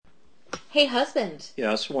Hey, husband.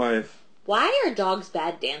 Yes, wife. Why are dogs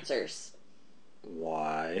bad dancers?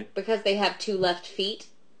 Why? Because they have two left feet?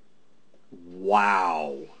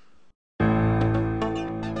 Wow.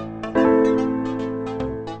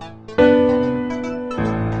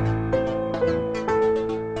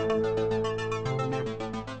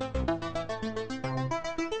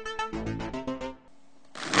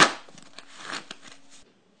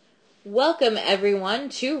 Welcome, everyone,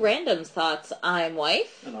 to Random's Thoughts. I'm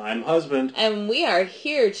Wife. And I'm husband. And we are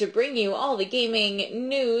here to bring you all the gaming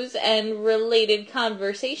news and related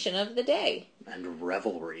conversation of the day. And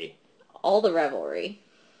revelry. All the revelry.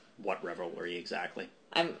 What revelry exactly?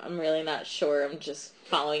 I'm really not sure. I'm just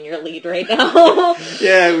following your lead right now.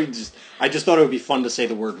 Yeah, I just thought it would be fun to say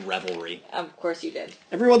the word revelry. Of course you did.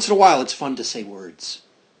 Every once in a while, it's fun to say words.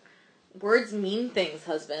 Words mean things,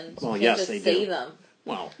 husband. Well, you yes, can't they just say do. them.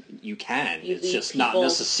 Well, you can. You it's leave just not people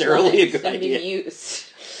necessarily a good idea. Used.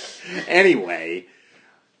 Anyway,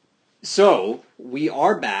 so we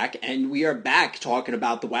are back, and we are back talking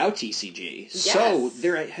about the WoW TCG. Yes. So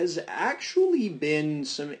there has actually been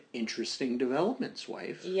some interesting developments,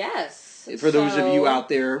 wife. Yes. For those of you out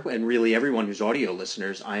there, and really everyone who's audio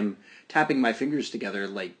listeners, I'm tapping my fingers together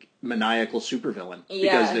like maniacal supervillain.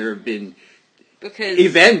 Yeah. Because there have been because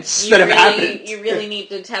events that have happened. You really need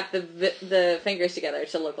to tap the fingers together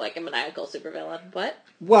to look like a maniacal supervillain. What?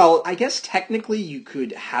 Well, I guess technically you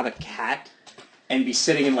could have a cat and be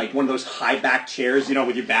sitting in like one of those high back chairs, you know,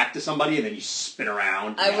 with your back to somebody, and then you spin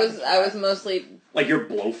around. I was mostly like your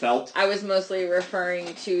Blofeld. I was mostly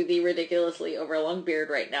referring to the ridiculously overlong beard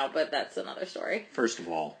right now, but that's another story. First of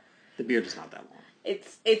all, the beard is not that long.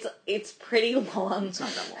 It's pretty long. It's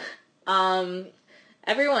not that long.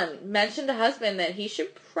 Everyone mentioned to husband that he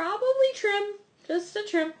should probably trim, just a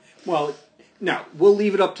trim. Well, no, we'll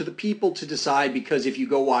leave it up to the people to decide, because if you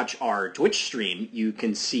go watch our Twitch stream, you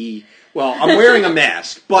can see, well, I'm wearing a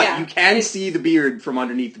mask, but Yeah, you can see the beard from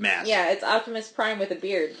underneath the mask. Yeah, it's Optimus Prime with a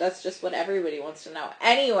beard. That's just what everybody wants to know.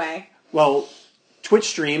 Anyway. Well, Twitch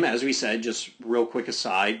stream, as we said, just real quick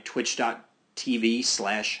aside,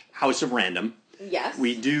 twitch.tv/House of Random. Yes.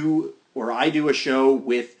 I do a show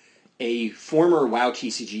with a former WoW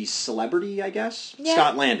TCG celebrity, I guess. Yeah.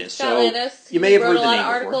 Scott Landis. Landis. You may have heard the name before. He wrote a lot of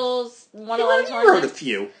articles, won a lot of tournaments. You heard a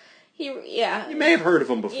few. Yeah. You may have heard of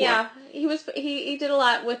him before. Yeah. He did a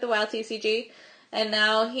lot with the WoW TCG, and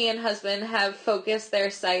now he and husband have focused their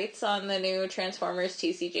sights on the new Transformers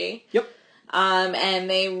TCG. Yep. And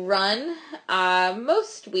they run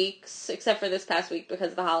most weeks, except for this past week because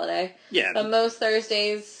of the holiday. Yeah. But most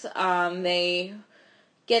Thursdays, they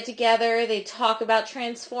get together, they talk about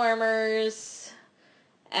Transformers,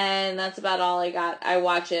 and that's about all I got. I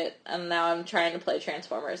watch it, and now I'm trying to play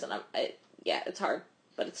Transformers, and it's hard,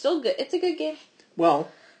 but it's still good. It's a good game. Well,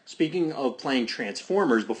 speaking of playing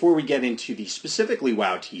Transformers, before we get into the specifically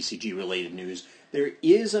WoW TCG related news, there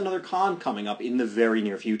is another con coming up in the very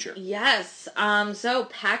near future. Yes. So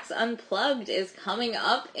PAX Unplugged is coming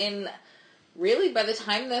up in, really, by the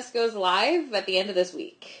time this goes live, at the end of this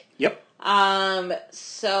week. Yep.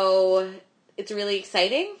 So it's really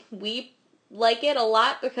exciting. We like it a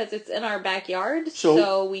lot because it's in our backyard,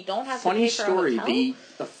 so we don't have to pay for a hotel. Funny story, the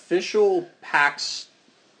official PAX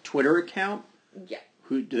Twitter account, yeah,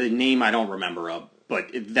 the name I don't remember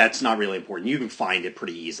but that's not really important. You can find it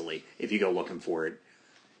pretty easily if you go looking for it.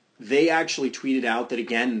 They actually tweeted out that,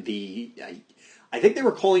 again, I think they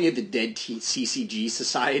were calling it the Dead CCG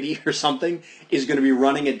Society or something, is going to be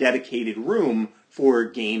running a dedicated room for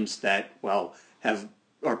games that, well,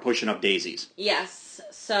 are pushing up daisies. Yes.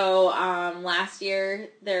 So last year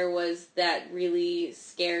there was that really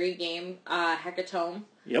scary game, Hecatomb.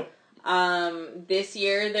 Yep. This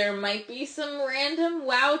year there might be some random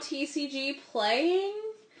WoW TCG playing.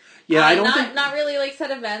 Yeah, I don't think... Not really like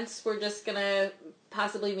set events. We're just gonna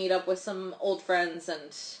possibly meet up with some old friends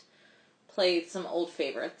and play some old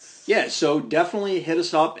favorites. Yeah, so definitely hit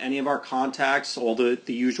us up, any of our contacts, all the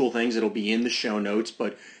usual things. It'll be in the show notes,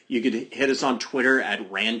 but you could hit us on Twitter at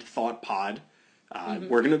RandThoughtPod.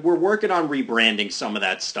 We're working on rebranding some of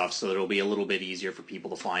that stuff so that it'll be a little bit easier for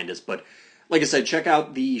people to find us. But like I said, check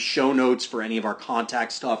out the show notes for any of our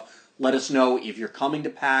contact stuff. Let us know if you're coming to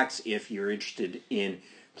PAX, if you're interested in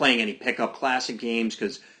playing any pickup classic games,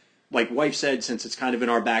 because like Wife said, since it's kind of in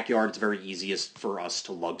our backyard, it's very easiest for us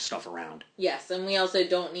to lug stuff around. Yes, and we also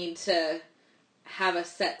don't need to have a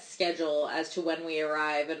set schedule as to when we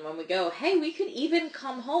arrive and when we go. Hey, we could even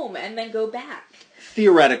come home and then go back.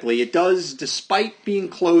 theoretically, it does, despite being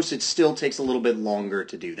close, it still takes a little bit longer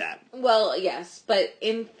to do that. Well, yes, but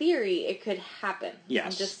in theory, it could happen. Yes.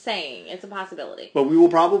 I'm just saying, it's a possibility. But we will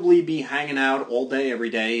probably be hanging out all day, every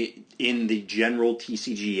day in the general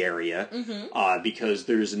TCG area, because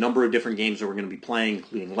there's a number of different games that we're going to be playing,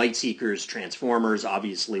 including Lightseekers, Transformers,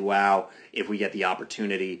 obviously WoW, if we get the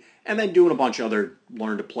opportunity, and then doing a bunch of other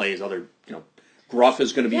learn-to-plays, Gruff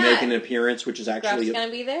is going to be making an appearance, which is actually... Gruff's going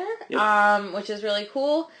to be there, Yep. which is really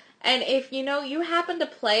cool. And if, you happen to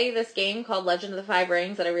play this game called Legend of the Five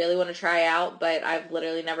Rings that I really want to try out, but I've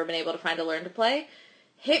literally never been able to find a learn to play,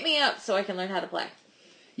 hit me up so I can learn how to play.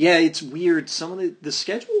 Yeah, it's weird. Some of the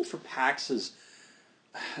schedule for PAX is...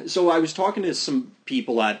 So I was talking to some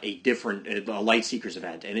people at a different Lightseekers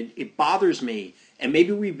event, and it bothers me, and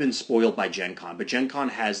maybe we've been spoiled by Gen Con, but Gen Con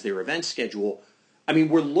has their event schedule. I mean,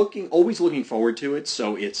 we're always looking forward to it,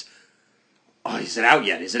 so it's, is it out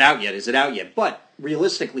yet? Is it out yet? Is it out yet? But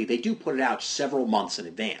realistically, they do put it out several months in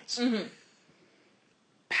advance. Mm-hmm.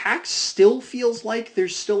 PAX still feels like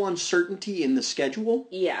there's still uncertainty in the schedule.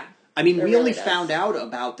 Yeah. I mean, we only found out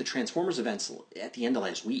about the Transformers events at the end of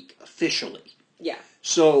last week, officially. Yeah.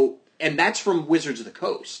 So, and that's from Wizards of the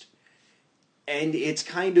Coast. And it's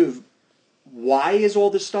kind of, why is all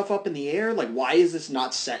this stuff up in the air? Like, why is this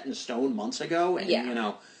not set in stone months ago?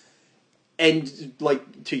 And, and,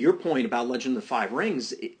 like, to your point about Legend of the Five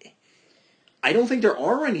Rings, I don't think there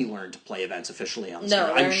are any learn-to-play events officially on the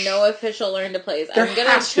No, there are no official learn-to-plays. I'm going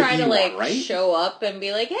to try to, right? show up and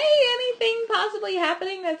be like, hey, anything possibly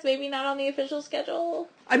happening that's maybe not on the official schedule?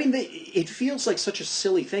 I mean, it feels like such a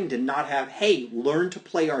silly thing to not have, hey, learn to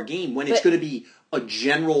play our game when it's going to be a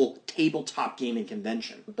general tabletop gaming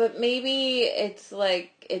convention. But maybe it's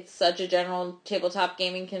such a general tabletop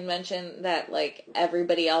gaming convention that,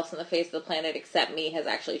 everybody else on the face of the planet except me has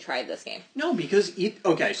actually tried this game. No, because,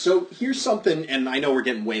 okay, so here's something, and I know we're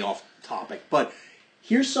getting way off topic, but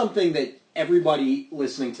here's something that everybody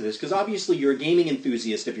listening to this, because obviously you're a gaming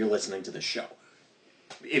enthusiast if you're listening to this show.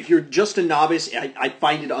 If you're just a novice, I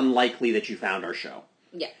find it unlikely that you found our show.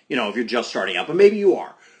 Yeah. If you're just starting out, but maybe you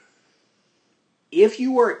are. If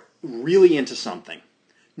you are really into something,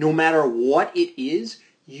 no matter what it is,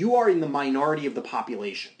 you are in the minority of the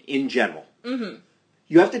population in general. Mm-hmm.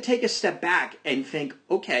 You have to take a step back and think,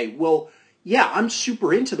 okay, well, yeah, I'm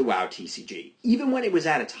super into the WoW TCG. Even when it was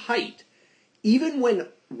at its height, even when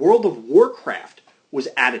World of Warcraft was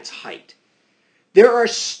at its height, there are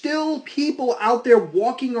still people out there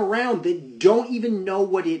walking around that don't even know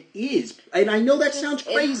what it is. And I know that sounds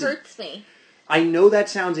crazy. It hurts me. I know that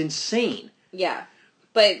sounds insane. Yeah.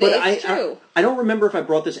 But it's true. I don't remember if I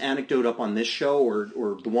brought this anecdote up on this show or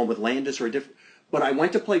the one with Landis or a different... But I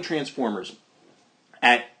went to play Transformers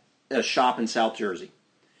at a shop in South Jersey.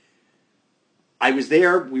 I was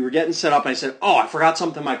there, we were getting set up, and I said, I forgot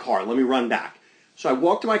something in my car, let me run back. So I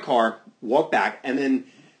walked to my car, walked back, and then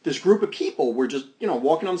this group of people were just,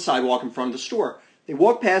 walking on the sidewalk in front of the store. They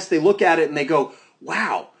walk past, they look at it, and they go,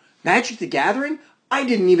 wow, Magic the Gathering? I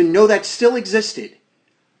didn't even know that still existed.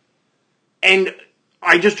 And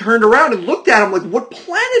I just turned around and looked at them like, what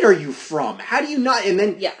planet are you from? How do you not? And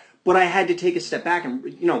then, but I had to take a step back and,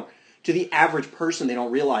 to the average person, they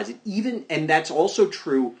don't realize it. And that's also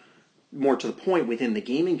true, more to the point, within the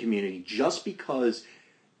gaming community, just because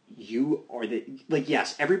you are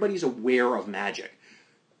yes, everybody's aware of Magic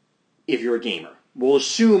if you're a gamer. We'll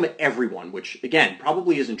assume everyone, which, again,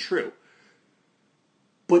 probably isn't true.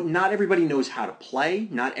 But not everybody knows how to play.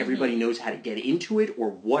 Not everybody knows how to get into it or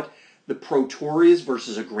what the Pro Tour is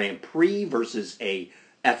versus a Grand Prix versus a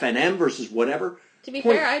FNM versus whatever. To be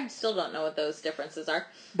fair, I still don't know what those differences are.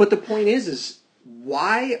 But the point is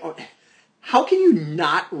how can you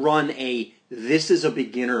not run this is a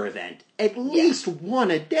beginner event? At least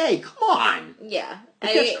one a day. Come on. Yeah.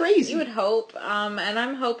 That's crazy. You would hope. And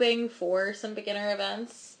I'm hoping for some beginner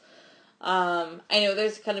events. I know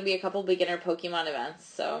there's going to be a couple beginner Pokemon events,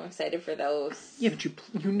 so I'm excited for those. Yeah, but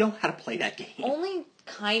you know how to play that game. Only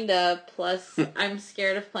kinda, plus I'm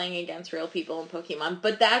scared of playing against real people in Pokemon.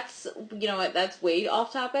 But that's, that's way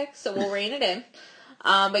off topic, so we'll rein it in.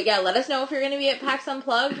 But yeah, let us know if you're going to be at PAX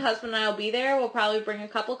Unplugged. Husband and I will be there. We'll probably bring a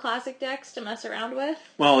couple classic decks to mess around with.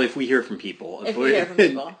 Well, if we hear from people. If we hear from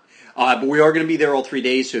people. But we are going to be there all 3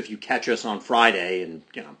 days, so if you catch us on Friday and,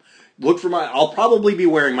 look for I'll probably be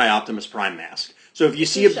wearing my Optimus Prime mask. So if you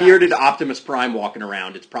see a bearded Optimus Prime walking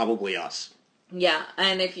around, it's probably us. Yeah,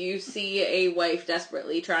 and if you see a wife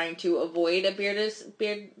desperately trying to avoid a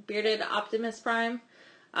bearded Optimus Prime,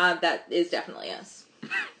 that is definitely us.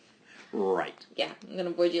 Right. Yeah, I'm going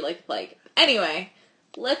to avoid you like the plague. Anyway,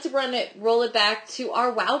 let's roll it back to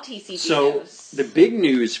our WoW TCG news. So, the big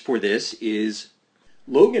news for this is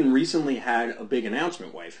Logan recently had a big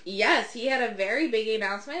announcement, wife. Yes, he had a very big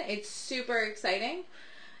announcement. It's super exciting.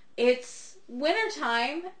 It's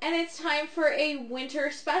wintertime, and it's time for a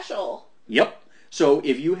winter special. Yep. So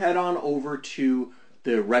if you head on over to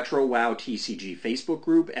the Retro WoW TCG Facebook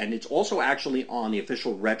group, and it's also actually on the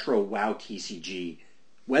official Retro WoW TCG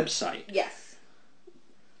website. Yes.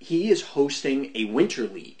 He is hosting a winter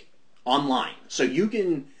league online. So you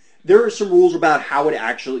can, there are some rules about how it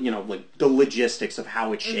actually, like the logistics of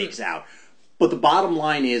how it shakes out. But the bottom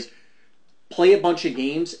line is play a bunch of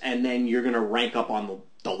games and then you're going to rank up on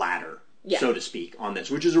the ladder, so to speak, on this,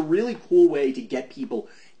 which is a really cool way to get people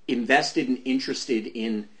invested and interested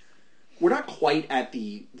in. We're not quite at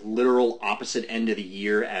the literal opposite end of the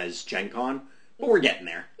year as Gen Con, but we're getting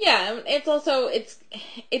there. Yeah, it's also, it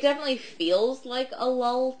definitely feels like a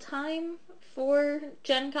lull time for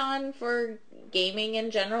Gen Con, for gaming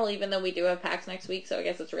in general, even though we do have PAX next week, so I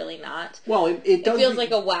guess it's really not. Well, it does. It feels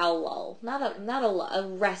like a WoW lull, not a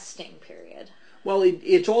resting period. Well,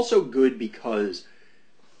 it's also good because,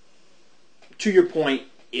 to your point,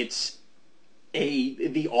 it's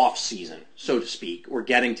the off season, so to speak. We're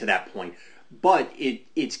getting to that point, but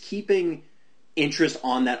it's keeping interest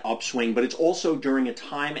on that upswing. But it's also during a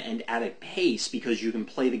time and at a pace because you can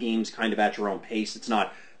play the games kind of at your own pace. It's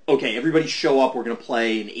not okay. Everybody show up. We're going to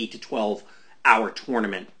play an 8 to 12 hour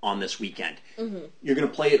tournament on this weekend. Mm-hmm. You're going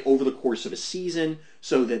to play it over the course of a season,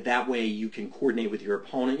 so that way you can coordinate with your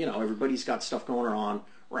opponent. Everybody's got stuff going on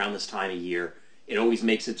around this time of year. It always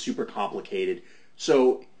makes it super complicated.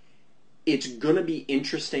 So it's going to be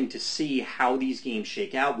interesting to see how these games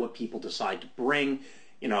shake out, what people decide to bring,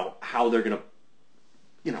 how they're going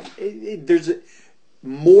to, there's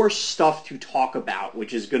more stuff to talk about,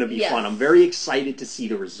 which is going to be fun. I'm very excited to see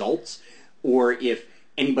the results, or if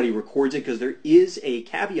anybody records it, because there is a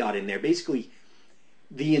caveat in there. Basically,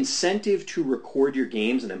 the incentive to record your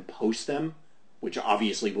games and then post them, which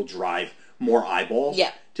obviously will drive more eyeballs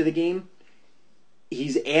to the game,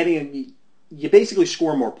 he's adding, you basically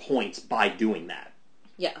score more points by doing that.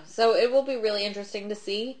 Yeah, so it will be really interesting to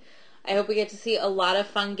see. I hope we get to see a lot of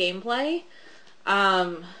fun gameplay.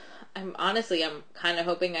 I'm kind of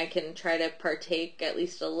hoping I can try to partake at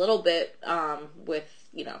least a little bit with,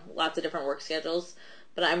 lots of different work schedules.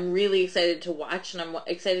 But I'm really excited to watch, and I'm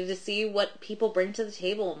excited to see what people bring to the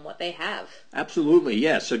table and what they have. Absolutely,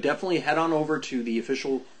 yeah. So definitely head on over to the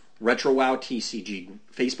official Retro WoW TCG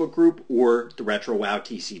Facebook group or the Retro WoW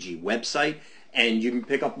TCG website, and you can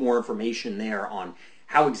pick up more information there on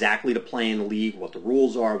how exactly to play in the league, what the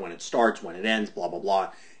rules are, when it starts, when it ends, blah, blah,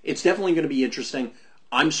 blah. It's definitely going to be interesting.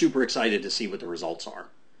 I'm super excited to see what the results are.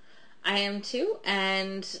 I am too,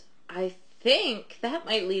 and I think that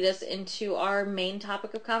might lead us into our main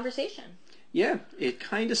topic of conversation. Yeah, it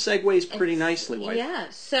kind of segues pretty nicely. Like. Yeah,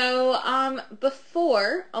 so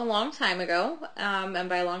before, a long time ago, and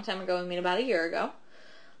by a long time ago I mean about a year ago,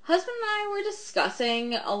 husband and I were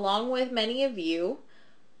discussing, along with many of you,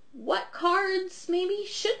 what cards maybe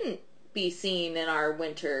shouldn't be seen in our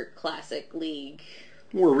Winter Classic League.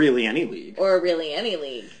 Or really any league.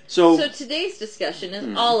 So today's discussion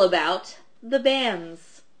is all about the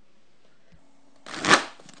bans.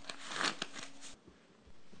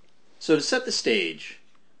 So to set the stage,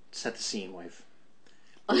 set the scene, wife.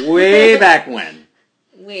 Way back when.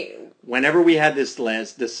 Whenever we had this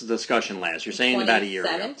discussion last, you're saying about a year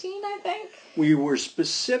ago. 2017, I think? We were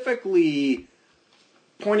specifically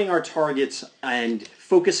pointing our targets and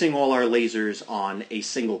focusing all our lasers on a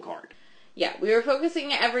single card. Yeah, we were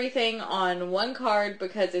focusing everything on one card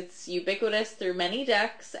because it's ubiquitous through many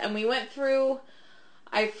decks, and we went through,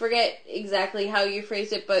 I forget exactly how you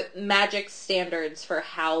phrased it, but Magic standards for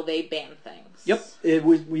how they ban things. Yep,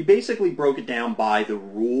 we basically broke it down by the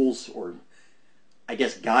rules, or I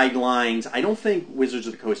guess guidelines. I don't think Wizards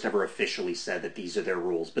of the Coast ever officially said that these are their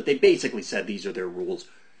rules, but they basically said these are their rules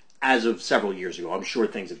as of several years ago. I'm sure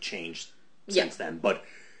things have changed since then, but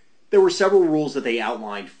there were several rules that they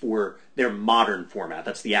outlined for their modern format.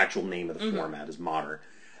 That's the actual name of the format, is modern.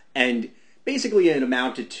 And basically it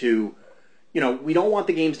amounted to, we don't want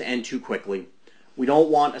the games to end too quickly. We don't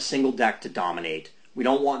want a single deck to dominate. We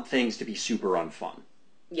don't want things to be super unfun.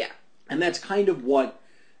 Yeah. And that's kind of what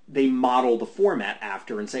they model the format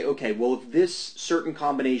after and say, okay, well, if this certain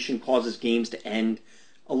combination causes games to end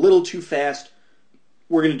a little too fast,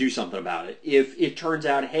 we're going to do something about it. If it turns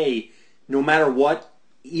out, hey, no matter what,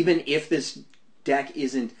 even if this deck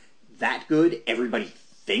isn't that good, everybody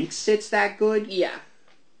thinks it's that good. Yeah.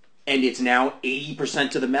 And it's now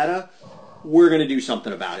 80% of the meta, we're going to do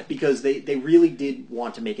something about it. Because they really did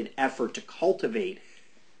want to make an effort to cultivate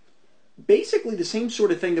basically the same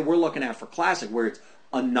sort of thing that we're looking at for Classic, where it's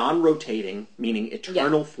a non-rotating, meaning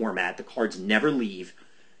eternal format. The cards never leave.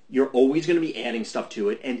 You're always going to be adding stuff to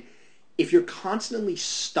it. And if you're constantly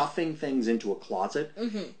stuffing things into a closet,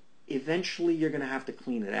 eventually you're going to have to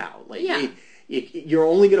clean it out. Like you're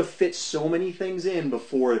only going to fit so many things in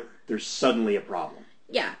before there's suddenly a problem.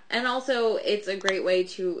 Yeah, and also it's a great way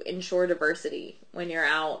to ensure diversity when you're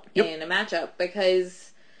out in a matchup,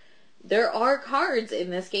 because there are cards in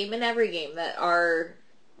this game, in every game, that are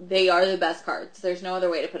the best cards. There's no other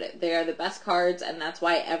way to put it. They are the best cards, and that's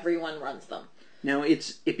why everyone runs them. Now,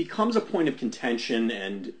 it becomes a point of contention,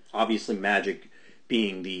 and obviously Magic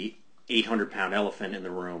being the 800-pound elephant in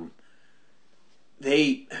the room,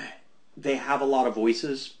 they have a lot of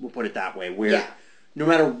voices, we'll put it that way, where no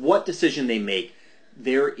matter what decision they make,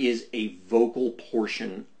 there is a vocal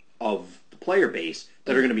portion of the player base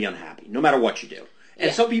that are going to be unhappy, no matter what you do.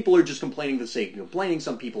 And some people are just complaining for the sake of complaining.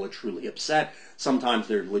 Some people are truly upset. Sometimes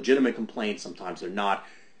they're legitimate complaints. Sometimes they're not.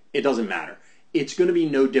 It doesn't matter. It's going to be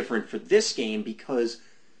no different for this game, because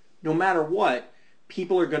no matter what,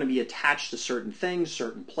 people are going to be attached to certain things,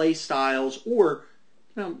 certain play styles, or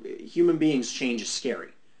human beings change is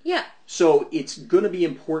scary. Yeah. So it's going to be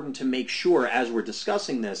important to make sure, as we're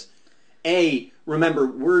discussing this, remember,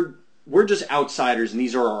 we're just outsiders, and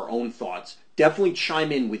these are our own thoughts. Definitely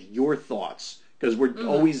chime in with your thoughts, because we're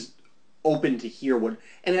always open to hear what...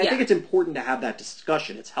 And I think it's important to have that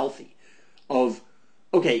discussion. It's healthy. Of,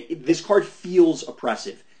 okay, this card feels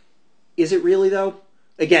oppressive. Is it really, though?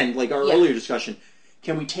 Again, like our earlier discussion,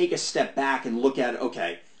 can we take a step back and look at,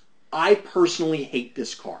 okay, I personally hate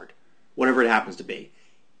this card, whatever it happens to be.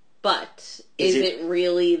 But is it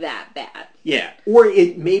really that bad? Yeah. Or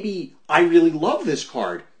maybe I really love this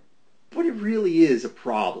card, but it really is a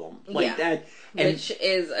problem. Like that. And which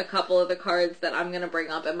is a couple of the cards that I'm going to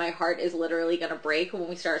bring up, and my heart is literally going to break when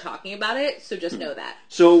we start talking about it, so just know that.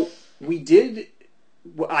 So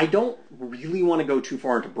I don't really want to go too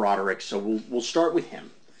far into Broderick, so we'll start with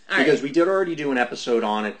him. Because we did already do an episode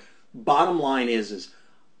on it. Bottom line is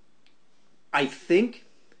I think...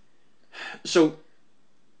 So...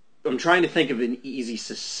 I'm trying to think of an easy,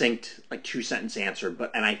 succinct, like 2-sentence answer,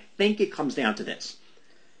 and I think it comes down to this.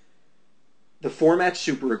 The format's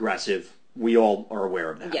super aggressive. We all are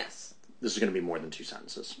aware of that. Yes. This is going to be more than 2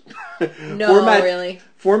 sentences. No, really.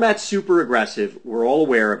 Format's super aggressive. We're all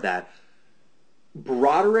aware of that.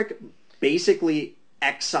 Broderick basically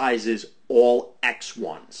excises all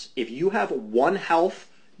X1s. If you have 1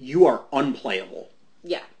 health, you are unplayable.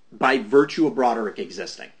 Yeah. By virtue of Broderick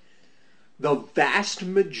existing. The vast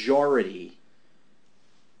majority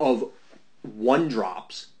of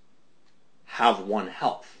 1-drops have 1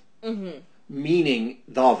 health. Mm-hmm. Meaning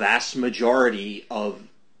the vast majority of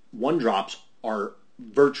 1-drops are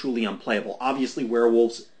virtually unplayable. Obviously,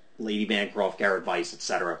 Werewolves, Lady Bancroft, Garrett Weiss,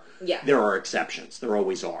 etc. Yeah. There are exceptions. There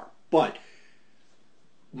always are. But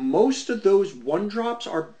most of those 1-drops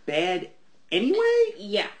are bad anyway?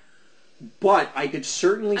 Yeah. But I could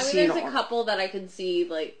certainly see... there's a couple that I could see,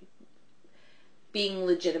 like, being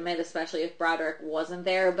legitimate, especially if Broderick wasn't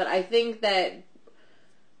there. But I think that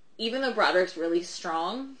even though Broderick's really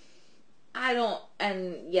strong,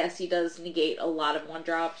 and yes, he does negate a lot of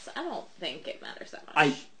 1-drops, I don't think it matters that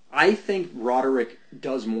much. I think Broderick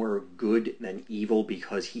does more good than evil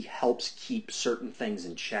because he helps keep certain things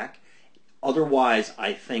in check. Otherwise,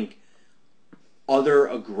 I think other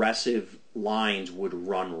aggressive lines would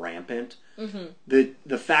run rampant. Mm-hmm.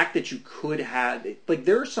 The fact that you could have... Like,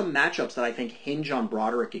 there are some matchups that I think hinge on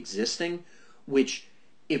Broderick existing, which,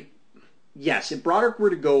 if Broderick were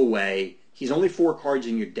to go away, he's only 4 cards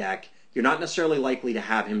in your deck, you're not necessarily likely to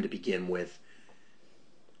have him to begin with.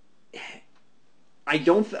 I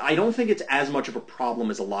don't think it's as much of a problem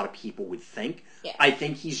as a lot of people would think. Yeah. I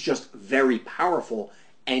think he's just very powerful,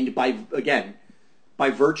 and by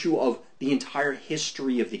virtue of the entire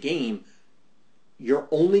history of the game, you're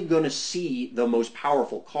only going to see the most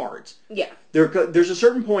powerful cards. Yeah. There's a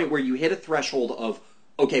certain point where you hit a threshold of,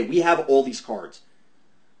 okay, we have all these cards.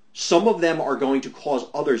 Some of them are going to cause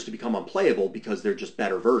others to become unplayable because they're just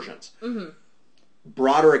better versions. Mm-hmm.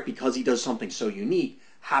 Broderick, because he does something so unique,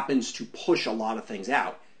 happens to push a lot of things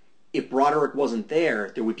out. If Broderick wasn't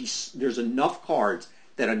there, there's enough cards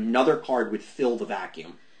that another card would fill the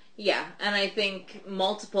vacuum. Yeah, and I think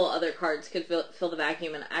multiple other cards could fill the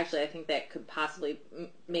vacuum, and actually I think that could possibly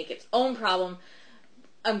make its own problem.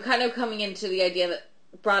 I'm kind of coming into the idea that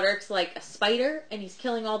Broderick's like a spider, and he's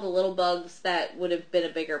killing all the little bugs that would have been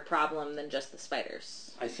a bigger problem than just the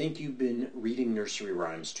spiders. I think you've been reading nursery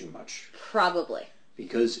rhymes too much. Probably.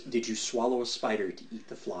 Because did you swallow a spider to eat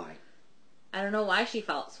the fly? I don't know why she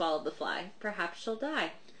swallowed the fly. Perhaps she'll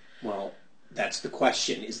die. Well, That's the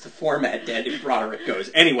question. Is the format dead if Broderick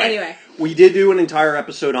goes? Anyway, Anyway. we did do an entire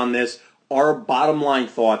episode on this. Our bottom line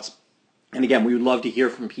thoughts, and again, we would love to hear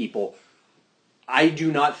from people. I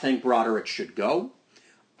do not think Broderick should go.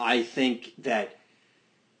 I think that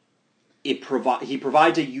he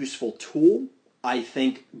provides a useful tool. I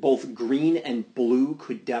think both green and blue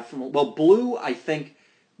could definitely... Well, blue, I think,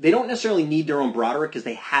 they don't necessarily need their own Broderick because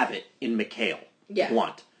they have it in Mikhail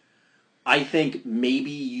Blunt. I think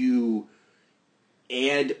maybe you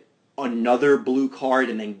add another blue card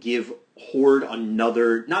and then give Horde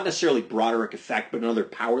another, not necessarily Broderick effect, but another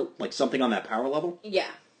power, like something on that power level. Yeah.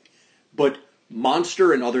 But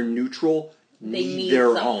Monster and other neutral need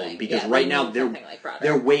their own, because right now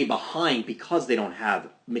they're way behind because they don't have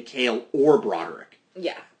Mikhail or Broderick.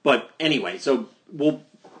 Yeah. But anyway, so do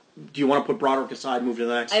you want to put Broderick aside, move to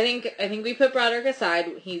the next? I think we put Broderick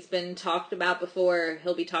aside. He's been talked about before.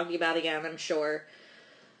 He'll be talking about again, I'm sure.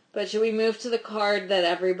 But should we move to the card that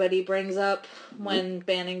everybody brings up when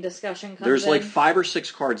banning discussion comes There's in? like 5 or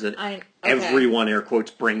 6 cards that everyone, air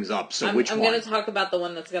quotes, brings up. So which one? I'm going to talk about the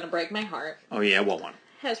one that's going to break my heart. Oh yeah, what one?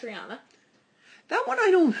 Hezriana. That one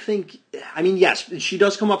I don't think... I mean, yes, she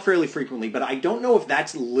does come up fairly frequently, but I don't know if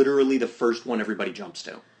that's literally the first one everybody jumps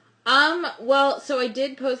to. Well, so I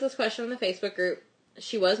did pose this question in the Facebook group.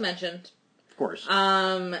 She was mentioned. Of course.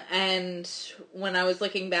 And when I was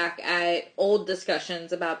looking back at old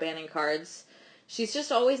discussions about banning cards, she's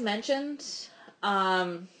just always mentioned.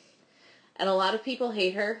 And a lot of people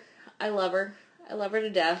hate her. I love her. I love her to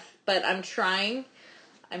death. But I'm trying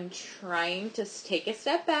to take a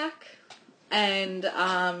step back and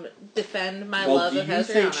defend my love of Hezriana.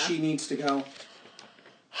 Do you think she needs to go?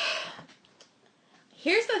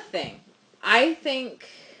 Here's the thing. I think,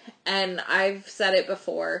 and I've said it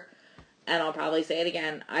before, and I'll probably say it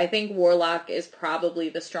again, I think Warlock is probably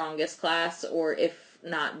the strongest class, or if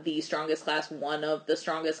not the strongest class, one of the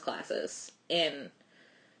strongest classes in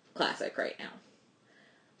Classic right now.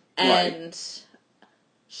 And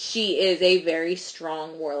she is a very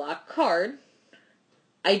strong Warlock card.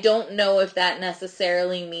 I don't know if that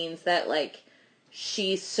necessarily means that, like,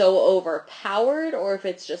 she's so overpowered, or if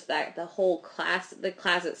it's just that the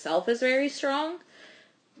class itself is very strong.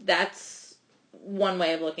 That's one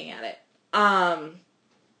way of looking at it. And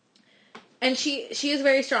she is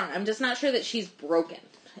very strong. I'm just not sure that she's broken,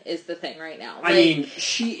 is the thing right now. I mean,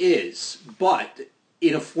 she is, but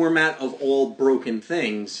in a format of all broken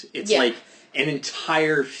things, it's like an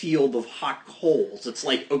entire field of hot coals. It's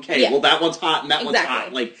like, okay, well, that one's hot and that one's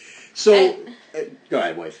hot. Like, so... go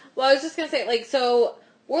ahead, Wade. Well, I was just going to say, so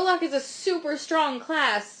Warlock is a super strong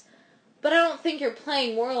class, but I don't think you're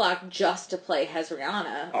playing Warlock just to play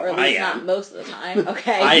Hezriana, or at least not most of the time.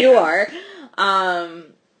 Okay, you are.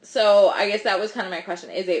 So I guess that was kind of my question.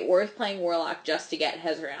 Is it worth playing Warlock just to get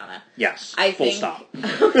Hezriana? Yes, full stop.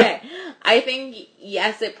 Okay. I think,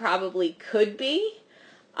 yes, it probably could be,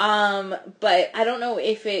 but I don't know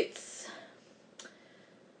if it's...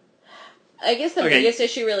 I guess the biggest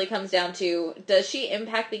issue really comes down to, does she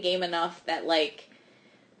impact the game enough that, like,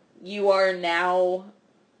 you are now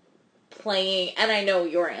playing, and I know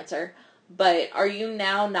your answer, but are you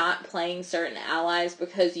now not playing certain allies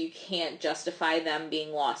because you can't justify them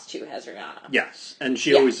being lost to Hezriana? Yes, and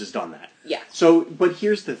she always has done that. Yeah. So, but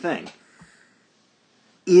here's the thing.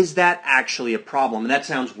 Is that actually a problem? And that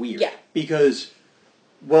sounds weird. Yeah. Because,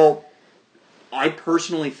 well, I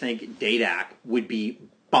personally think Dadak would be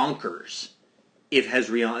bonkers if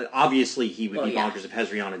Hezriana... Obviously, he would be bonkers if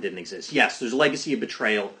Hezriana didn't exist. Yes, there's a Legacy of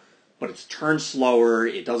Betrayal, but it's turned slower.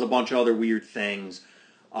 It does a bunch of other weird things.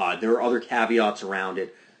 There are other caveats around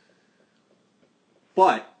it.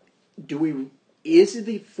 But is it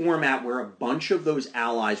the format where a bunch of those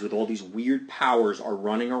allies with all these weird powers are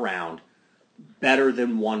running around better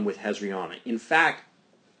than one with Hezriana? In fact,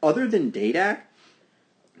 other than Dadak,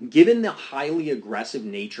 given the highly aggressive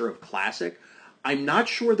nature of Classic, I'm not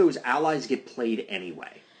sure those allies get played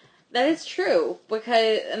anyway. That is true,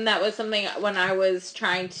 and that was something when I was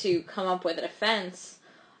trying to come up with a defense,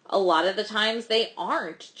 a lot of the times they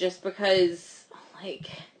aren't, just because, like,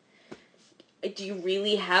 do you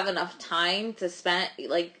really have enough time to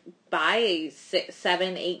buy a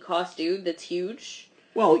 7, 8 cost dude that's huge?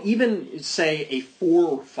 Well, even, say, a 4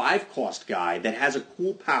 or 5 cost guy that has a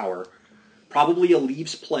cool power, probably a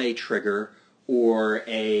Leaves Play trigger, or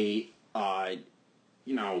a,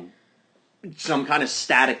 some kind of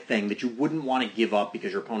static thing that you wouldn't want to give up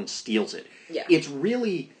because your opponent steals it. Yeah. It's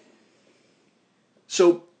really...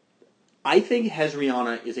 So, I think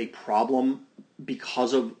Hezriana is a problem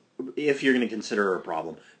because of, if you're going to consider her a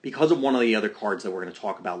problem, because of one of the other cards that we're going to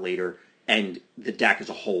talk about later, and the deck as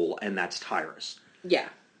a whole, and that's Tyrus. Yeah.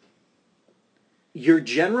 you're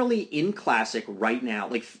generally in Classic right now.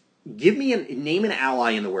 Like, name an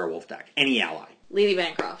ally in the werewolf deck. Any ally. Lady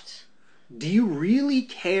Bancroft. Do you really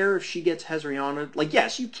care if she gets Hezriana? Like,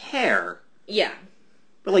 yes, you care. Yeah.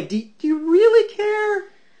 But, like, do you really care?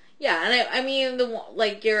 Yeah, and I mean,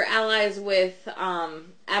 your allies with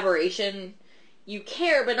Aberration, you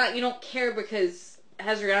care, but you don't care because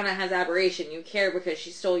Hezriana has Aberration. You care because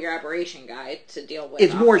she stole your Aberration guy to deal with.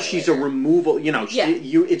 It's more she's a removal, Yeah.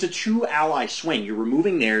 It's a 2 ally swing. You're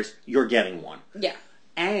removing theirs, you're getting one. Yeah.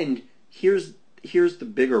 And here's the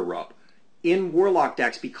bigger rub. In Warlock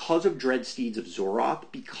decks, because of Dreadsteeds of Zoroth,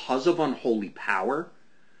 because of Unholy Power,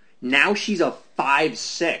 now she's a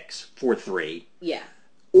 5/6 for 3. Yeah.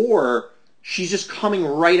 Or she's just coming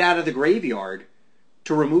right out of the graveyard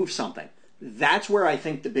to remove something. That's where I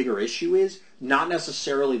think the bigger issue is. Not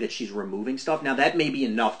necessarily that she's removing stuff. Now, that may be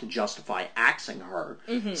enough to justify axing her.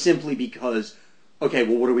 Mm-hmm. Simply because, okay,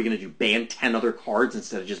 well, what are we going to do? Ban 10 other cards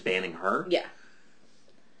instead of just banning her? Yeah.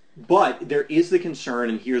 But there is the concern,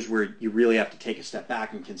 and here's where you really have to take a step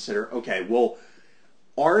back and consider, okay, well,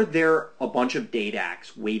 are there a bunch of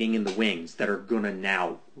Dadacs waiting in the wings that are going to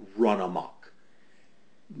now run amok?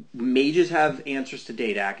 Mages have answers to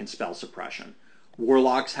Dadak and spell suppression.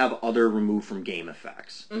 Warlocks have other remove from game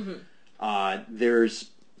effects. Mm-hmm.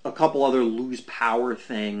 There's a couple other lose power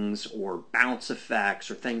things or bounce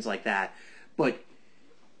effects or things like that. But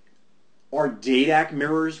are Dadak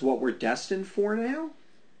mirrors what we're destined for now?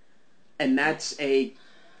 And that's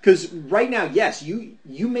because right now, yes, you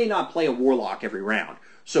may not play a Warlock every round.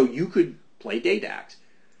 So you could play Dadacs.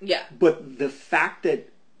 Yeah. But the fact that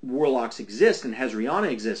Warlocks exist and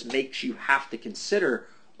Hezriana exists makes you have to consider,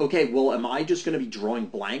 okay, well, am I just going to be drawing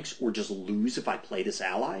blanks or just lose if I play this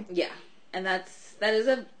ally? Yeah, and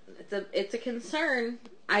it's a concern.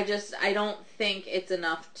 I don't think it's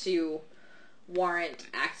enough to warrant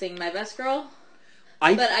axing my best girl.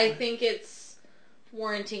 But I think it's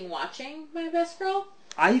warranting watching my best girl.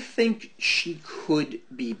 I think she could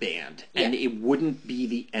be banned, and it wouldn't be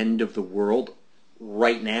the end of the world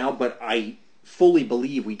right now, but I fully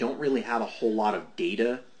believe we don't really have a whole lot of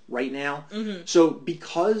data right now. Mm-hmm. So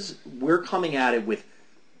because we're coming at it with,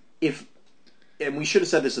 and we should have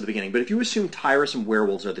said this at the beginning, but if you assume Tyrus and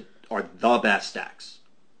Werewolves are the best decks,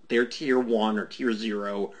 they're tier 1 or tier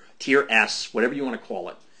 0, tier S, whatever you want to call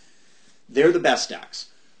it, they're the best decks.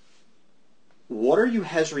 What are you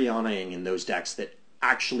Hezrianaing in those decks that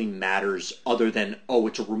actually matters other than, oh,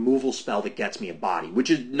 it's a removal spell that gets me a body? Which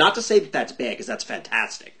is not to say that that's bad, because that's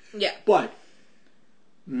fantastic. Yeah. But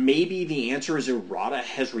maybe the answer is errata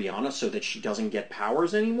Hezriana so that she doesn't get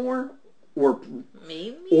powers anymore? Or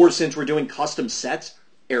maybe? Or since we're doing custom sets,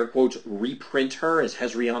 air quotes, reprint her as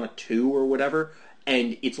Hezriana 2 or whatever,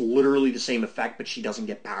 and it's literally the same effect, but she doesn't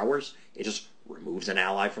get powers. It just removes an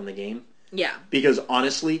ally from the game. Yeah. Because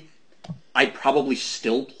honestly, I'd probably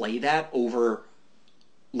still play that over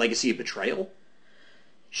Legacy of Betrayal.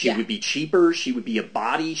 She would be cheaper, she would be a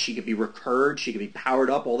body, she could be recurred, she could be powered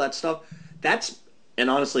up, all that stuff. And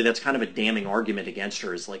honestly, that's kind of a damning argument against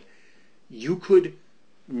her, is like, you could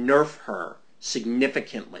nerf her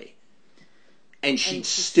significantly, and she'd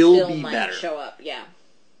still be might better. Show up, yeah.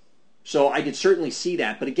 So I could certainly see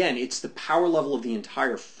that, but again, it's the power level of the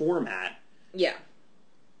entire format. Yeah.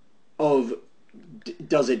 Of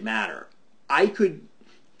does it matter? I could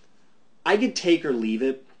take or leave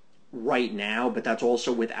it right now, but that's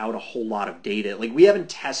also without a whole lot of data. Like, we haven't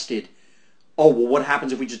tested, oh, well, what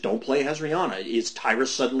happens if we just don't play Hezriana? Is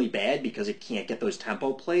Tyrus suddenly bad because it can't get those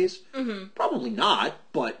tempo plays? Mm-hmm. Probably not,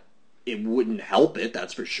 but it wouldn't help it,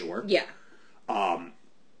 that's for sure. Yeah.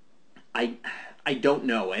 I don't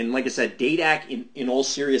know. And like I said, Dadak, in all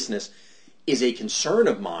seriousness, is a concern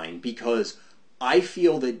of mine because I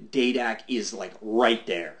feel that Dadak is, like, right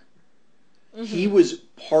there. Mm-hmm. He was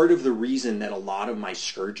part of the reason that a lot of my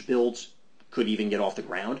Scourge builds could even get off the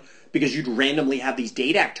ground, because you'd randomly have these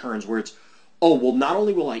Dadak turns where it's, oh, well, not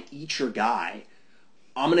only will I eat your guy,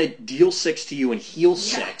 I'm going to deal 6 to you and heal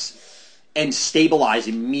 6 and stabilize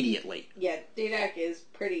immediately. Yeah, Dadak is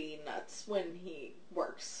pretty nuts when he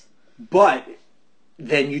works. But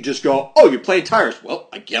then you just go, oh, you're playing Tyrus. Well,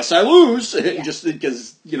 I guess I lose. Yeah. Just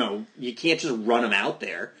because, you can't just run him out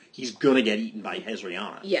there. He's going to get eaten by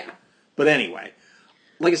Hezriana. Yeah. But anyway,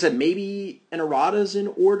 like I said, maybe an errata's in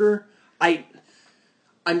order.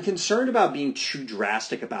 I'm concerned about being too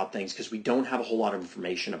drastic about things because we don't have a whole lot of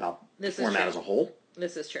information about the format as a whole.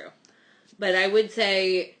 This is true. But I would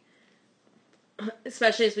say,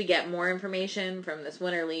 especially as we get more information from this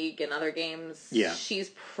Winter League and other games, she's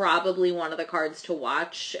probably one of the cards to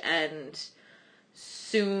watch, and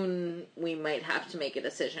soon we might have to make a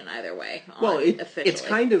decision either way. Well, it's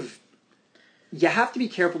kind of... you have to be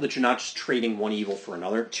careful that you're not just trading one evil for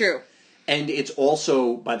another. True. And it's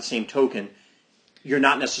also, by the same token, you're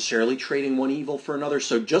not necessarily trading one evil for another.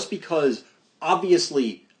 So just because,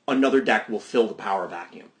 obviously, another deck will fill the power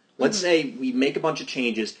vacuum. Let's say we make a bunch of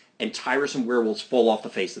changes and Tyrus and Werewolves fall off the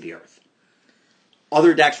face of the earth.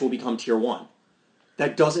 Other decks will become tier 1.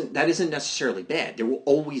 That isn't necessarily bad. There will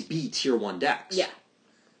always be tier 1 decks. Yeah.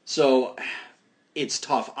 So it's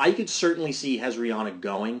tough. I could certainly see Hezriana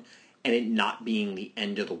going and it not being the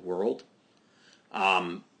end of the world.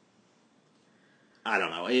 I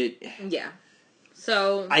don't know. Yeah.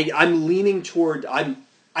 So I'm leaning toward I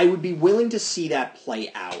would be willing to see that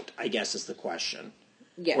play out, I guess is the question.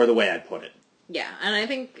 Yeah. Or the way I'd put it. Yeah, and I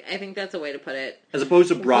think that's a way to put it. As opposed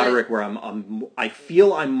to Broderick, where I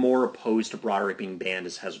feel I'm more opposed to Broderick being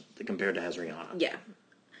banned compared to Hezriana. Yeah.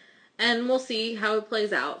 And we'll see how it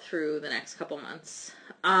plays out through the next couple months.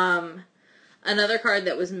 Another card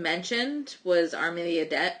that was mentioned was Army of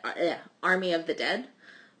the Dead.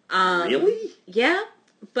 Really? Yeah,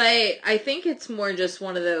 but I think it's more just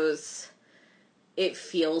one of those. It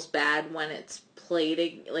feels bad when it's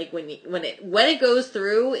played, like when it goes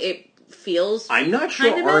through. It feels. I'm not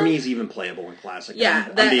sure Army is even playable in Classic. Yeah,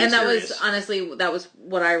 that was honestly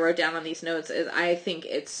what I wrote down on these notes. Is I think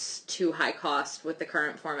it's too high cost with the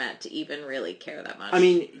current format to even really care that much. I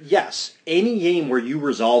mean, yes, any game where you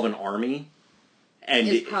resolve an army and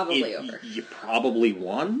it's probably over. You probably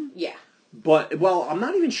won. Yeah. But, well, I'm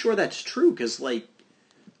not even sure that's true, because, like,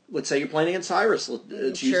 let's say you're playing against Cyrus,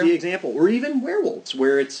 let's use the example, or even Werewolves,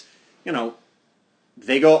 where it's,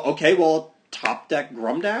 they go, okay, well, top deck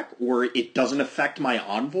Grumdak, or it doesn't affect my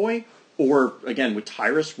Envoy, or, again, with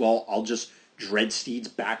Tyrus, well, I'll just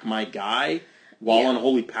Dreadsteeds back my guy while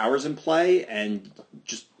Unholy Power's in play, and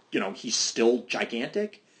just, he's still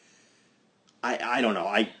gigantic. I don't know,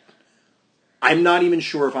 I'm not even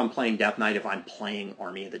sure if I'm playing Death Knight if I'm playing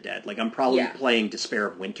Army of the Dead. Like, I'm probably playing Despair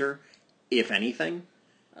of Winter, if anything.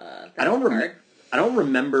 I don't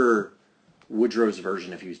remember Woodrow's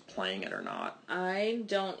version if he was playing it or not. I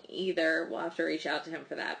don't either. We'll have to reach out to him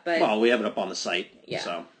for that. But well, we have it up on the site,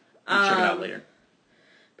 so we'll check it out later.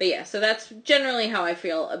 But yeah, so that's generally how I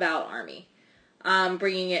feel about Army.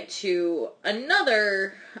 Bringing it to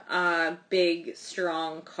another big,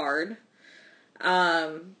 strong card.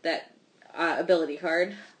 Ability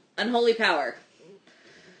card. Unholy Power.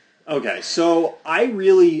 Okay, so I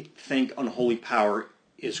really think Unholy Power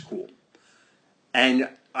is cool. And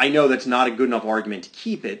I know that's not a good enough argument to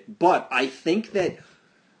keep it, but I think that...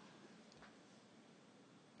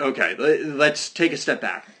 Okay, let's take a step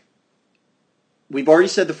back. We've already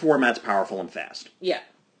said the format's powerful and fast. Yeah.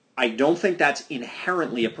 I don't think that's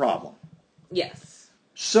inherently a problem. Yes.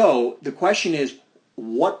 So, the question is,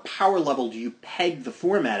 what power level do you peg the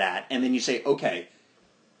format at? And then you say, okay,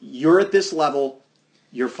 you're at this level,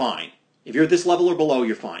 you're fine. If you're at this level or below,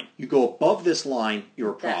 you're fine. You go above this line,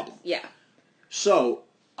 you're a problem. Yeah. So,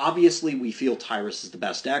 obviously, we feel Tyrus is the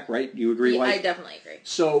best deck, right? You agree, White? I definitely agree.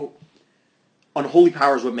 So, Unholy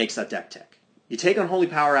Power is what makes that deck tick. You take Unholy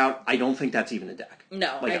Power out, I don't think that's even a deck.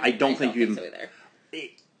 No, I don't think you even... So either.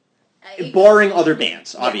 Barring other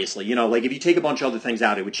bans, obviously. Yeah. Like, if you take a bunch of other things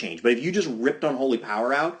out, it would change. But if you just ripped Unholy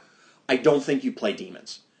Power out, I don't think you play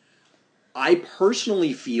Demons. I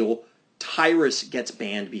personally feel Tyrus gets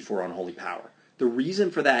banned before Unholy Power. The reason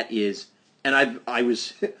for that is, and I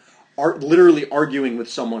was literally arguing with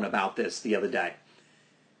someone about this the other day.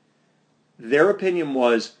 Their opinion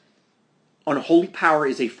was, Unholy Power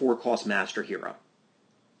is a 4-cost master hero.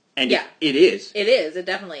 And it is. It is. It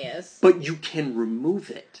definitely is. But you can remove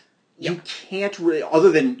it. You can't,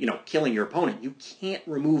 other than, killing your opponent, you can't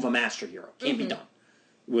remove a master hero. Can't be done.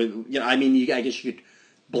 I guess you could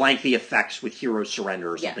blank the effects with Hero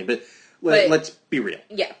Surrender or something, but let's be real.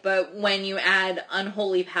 Yeah, but when you add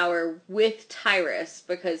Unholy Power with Tyrus,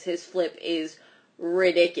 because his flip is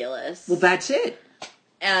ridiculous. Well, that's it.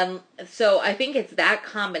 And so I think it's that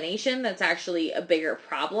combination that's actually a bigger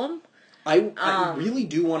problem. I really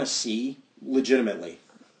do want to see, legitimately,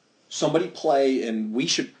 somebody play, and we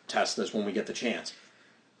should test this when we get the chance.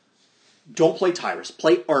 Don't play Tyrus.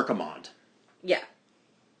 Play Archimonde. Yeah.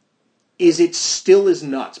 Is it still as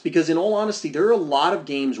nuts? Because in all honesty, there are a lot of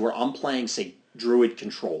games where I'm playing, say, Druid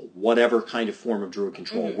Control, whatever kind of form of Druid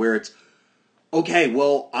Control, where it's, okay,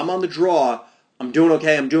 well, I'm on the draw, I'm doing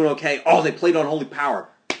okay. Oh, they played Unholy Power.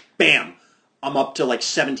 Bam. I'm up to like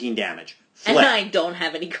 17 damage. Flip. And I don't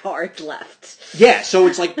have any cards left. Yeah, so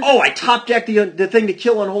it's like, oh, I top decked the thing to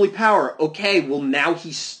kill Unholy Power. Okay, well now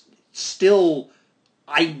he's still...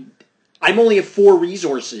 I'm only at 4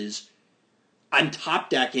 resources. I'm top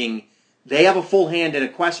decking. They have a full hand and a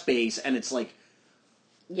quest base, and it's like,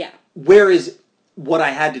 Yeah. Whereas what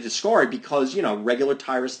I had to discard because, regular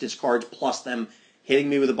Tyrus discards plus them hitting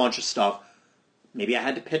me with a bunch of stuff, maybe I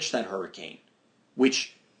had to pitch that Hurricane.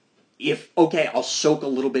 Which, I'll soak a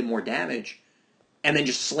little bit more damage and then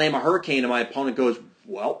just slam a Hurricane and my opponent goes,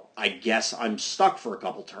 well, I guess I'm stuck for a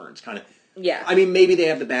couple turns. Kind of. Yeah. I mean, maybe they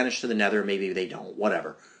have the Banish to the Nether, maybe they don't,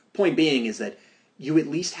 whatever. Point being is that you at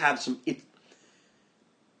least have some...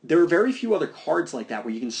 There are very few other cards like that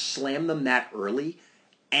where you can slam them that early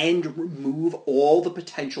and remove all the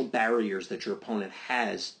potential barriers that your opponent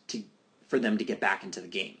has for them to get back into the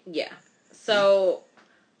game. Yeah. So,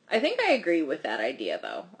 I think I agree with that idea,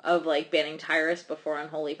 though, of, banning Tyrus before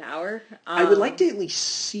Unholy Power. I would like to at least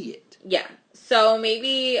see it. Yeah. So,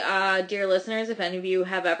 maybe, dear listeners, if any of you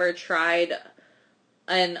have ever tried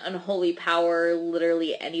an Unholy Power,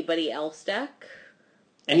 literally anybody else deck...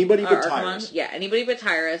 Anybody but Archimon. Tyrus. Yeah, anybody but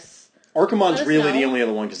Tyrus. Archimon's really the only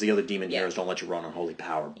other one because the other demon heroes don't let you run on Holy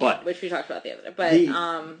Power. But which we talked about the other day.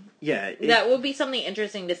 But that would be something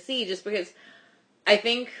interesting to see just because I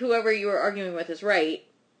think whoever you were arguing with is right.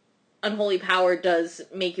 Unholy Power does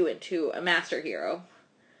make you into a master hero.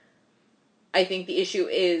 I think the issue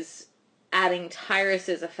is adding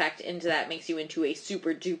Tyrus's effect into that makes you into a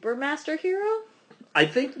super duper master hero. I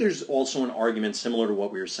think there's also an argument similar to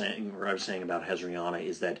what we were saying, or I was saying about Hezriana,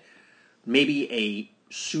 is that maybe a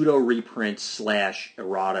pseudo reprint /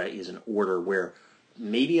 errata is an order where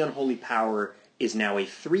maybe Unholy Power is now a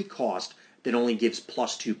 3 cost that only gives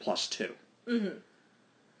 +2/+2. Mm-hmm.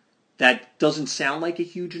 That doesn't sound like a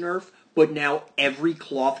huge nerf, but now every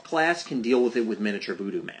cloth class can deal with it with Miniature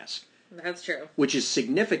Voodoo Mask. That's true. Which is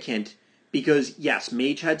significant because, yes,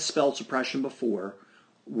 Mage had spell suppression before,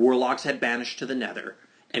 Warlocks had Banished to the Nether,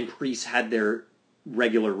 and Priests had their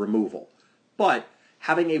regular removal. But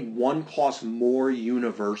having a 1 cost more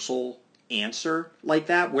universal answer like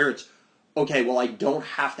that, where it's, okay, well, I don't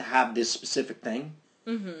have to have this specific thing,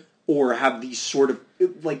 or have these sort of,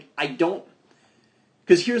 I don't...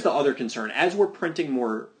 Because here's the other concern. As we're printing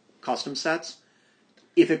more custom sets,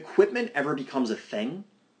 if equipment ever becomes a thing,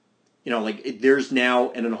 there's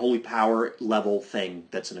now an Unholy Power level thing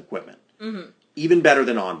that's an equipment. Mm-hmm. Even better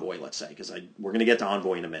than Envoy, let's say, because we're going to get to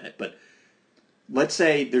Envoy in a minute. But let's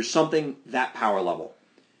say there's something that power level.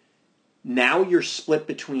 Now you're split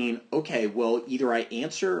between, okay, well, either I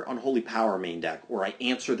answer Unholy Power main deck, or I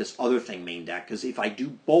answer this other thing main deck, because if I do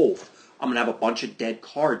both, I'm going to have a bunch of dead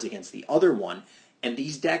cards against the other one, and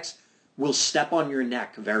these decks will step on your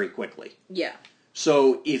neck very quickly. Yeah.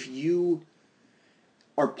 So if you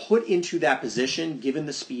are put into that position, given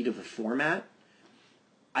the speed of the format,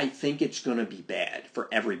 I think it's going to be bad for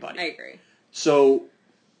everybody. I agree. So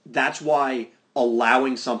that's why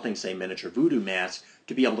allowing something, say Miniature Voodoo Mask,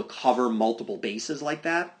 to be able to cover multiple bases like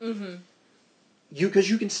that, because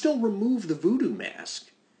you can still remove the Voodoo Mask,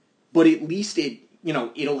 but at least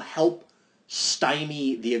it'll help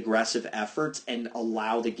stymie the aggressive efforts and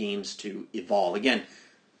allow the games to evolve. Again,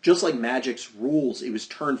 just like Magic's rules, it was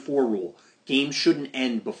turn 4 rule. Games shouldn't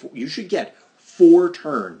end before... You should get 4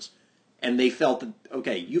 turns. And they felt that,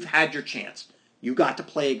 okay, you've had your chance. You got to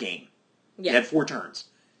play a game. Yeah. You had 4 turns.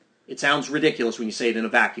 It sounds ridiculous when you say it in a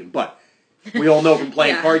vacuum, but we all know from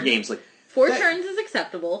playing card games, 4 turns is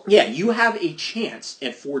acceptable. Yeah, you have a chance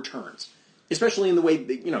at 4 turns. Especially in the way,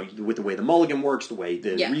 with the way the mulligan works, the way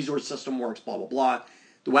the resource system works, blah, blah, blah.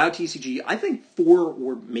 The WoW TCG, I think 4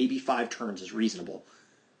 or maybe 5 turns is reasonable.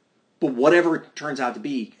 But whatever it turns out to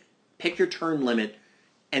be, pick your turn limit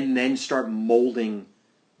and then start molding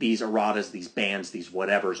these erratas, these bans, these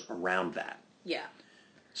whatevers around that. Yeah.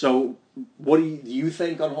 So, what do you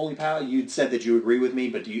think on Holy Power? You'd said that you agree with me,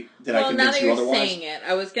 but did I convince you otherwise? Well, now that you're saying it,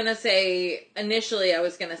 I was going to say, initially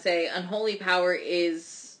Unholy Power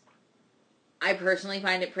is, I personally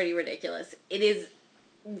find it pretty ridiculous. It is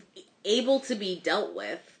able to be dealt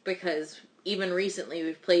with, because even recently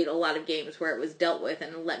we've played a lot of games where it was dealt with,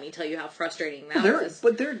 and let me tell you how frustrating that was.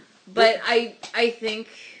 But I think...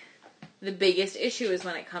 The biggest issue is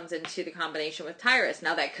when it comes into the combination with Tyrus.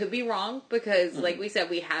 Now, that could be wrong, because, like we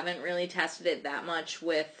said, we haven't really tested it that much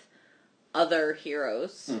with other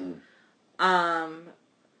heroes. But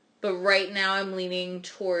right now I'm leaning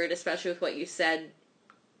toward, especially with what you said,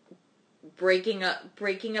 breaking up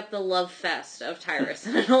the love fest of Tyrus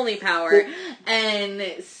and Unholy Power,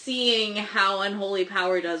 and seeing how Unholy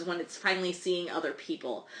Power does when it's finally seeing other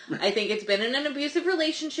people. I think it's been in an abusive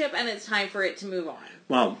relationship, and it's time for it to move on.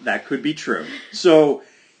 Well, that could be true. So,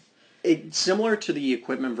 similar to the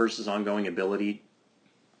equipment versus ongoing ability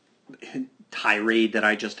tirade that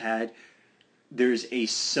I just had, there's a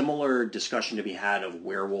similar discussion to be had of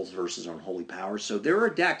werewolves versus Unholy Power. So there are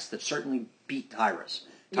decks that certainly beat Tyrus.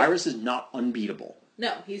 Tyrus is not unbeatable.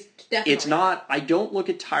 No, he's definitely It's not, I don't look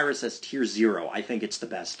at Tyrus as tier 0. I think it's the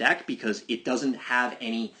best deck because it doesn't have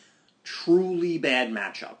any truly bad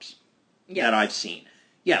matchups that I've seen.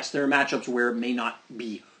 Yes, there are matchups where it may not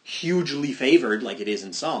be hugely favored like it is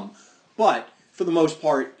in some, but for the most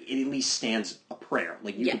part, it at least stands a prayer.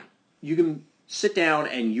 Like you can sit down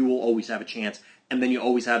and you will always have a chance, and then you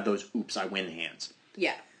always have those oops, I win hands.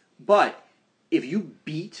 Yeah. But if you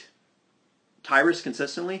beat Tyrus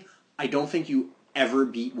consistently, I don't think you ever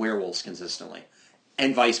beat werewolves consistently,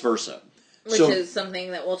 and vice versa. Which is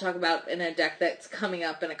something that we'll talk about in a deck that's coming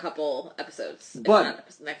up in a couple episodes. But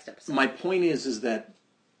next episode. My point is that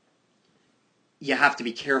you have to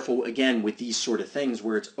be careful, again, with these sort of things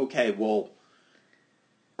where it's, okay, well,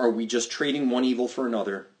 are we just trading one evil for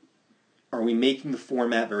another? Are we making the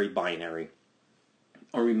format very binary?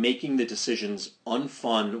 Are we making the decisions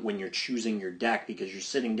unfun when you're choosing your deck because you're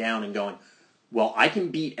sitting down and going, well, I can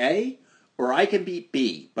beat A or I can beat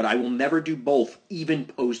B, but I will never do both, even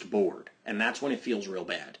post-board. And that's when it feels real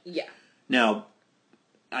bad. Yeah. Now,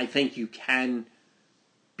 I think you can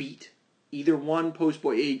beat either one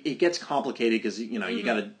post-board. It gets complicated because, you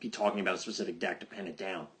got to be talking about a specific deck to pin it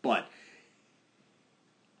down. But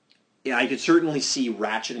yeah, I could certainly see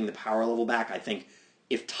ratcheting the power level back. I think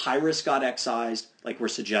if Tyrus got excised, like we're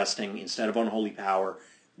suggesting, instead of Unholy Power,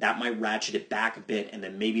 that might ratchet it back a bit, and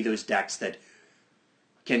then maybe those decks that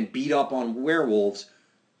can beat up on werewolves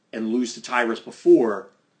and lose to Tyrus before,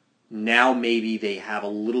 now maybe they have a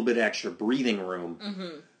little bit extra breathing room.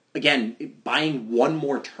 Mm-hmm. Again, buying one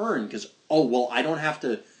more turn, because, I don't have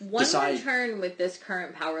to decide. One more turn with this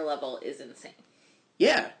current power level is insane.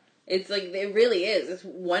 Yeah. It's like, it really is. It's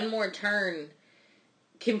one more turn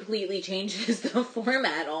completely changes the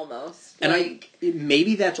format almost. And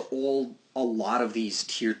maybe that's all a lot of these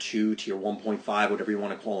tier 2, tier 1.5, whatever you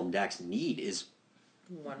want to call them decks need is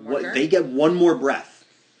one more turn. They get one more breath,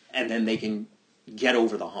 and then they can get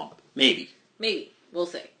over the hump. Maybe. We'll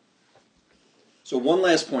see. So one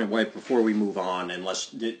last point before we move on,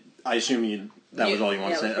 unless I assume that was all you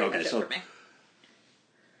want to say? Okay, so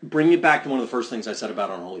bringing it back to one of the first things I said about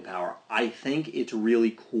Unholy Power, I think it's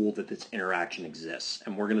really cool that this interaction exists,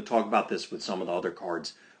 and we're going to talk about this with some of the other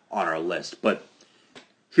cards on our list, but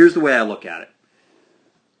here's the way I look at it.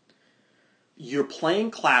 You're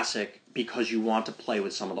playing Classic because you want to play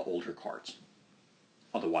with some of the older cards.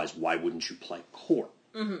 Otherwise, why wouldn't you play Core?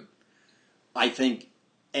 Mm-hmm. I think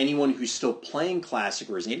anyone who's still playing Classic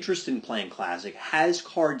or is interested in playing Classic has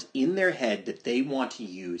cards in their head that they want to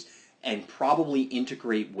use and probably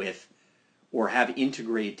integrate with or have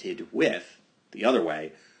integrated with, the other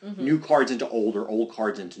way, new cards into old or old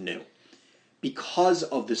cards into new. Because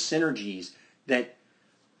of the synergies that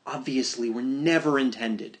obviously were never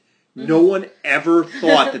intended. No one ever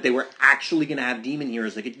thought that they were actually going to have demon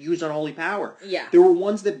heroes that could use Unholy Power. Yeah. There were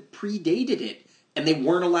ones that predated it, and they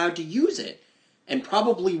weren't allowed to use it, and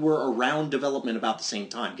probably were around development about the same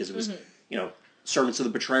time, because it was, Servants of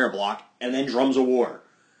the Betrayer block, and then Drums of War.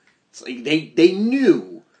 It's like they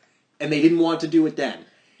knew, and they didn't want to do it then.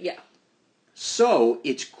 Yeah. So,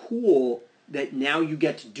 it's cool that now you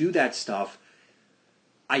get to do that stuff.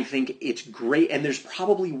 I think it's great, and there's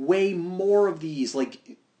probably way more of these,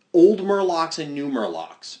 like old Murlocs and new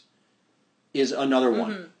Murlocs is another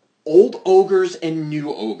one. Old ogres and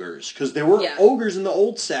new ogres, because there were ogres in the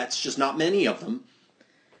old sets, just not many of them.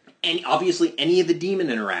 And obviously any of the demon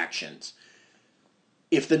interactions.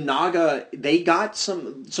 If the Naga, they got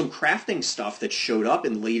some crafting stuff that showed up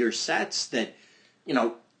in later sets that,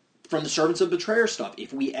 from the Servants of Betrayer stuff.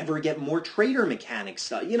 If we ever get more trader mechanic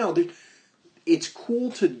stuff, it's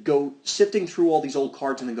cool to go sifting through all these old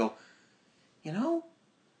cards and then go,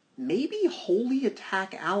 maybe Holy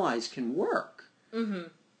Attack Allies can work. Mm-hmm.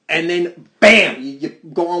 And then, bam, you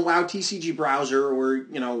go on WoW TCG browser or,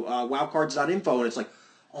 wowcards.info, and it's like,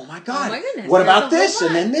 oh my god, oh my goodness, what about this?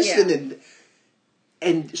 And then this,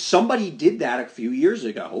 and somebody did that a few years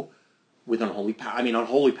ago with Unholy Power. I mean,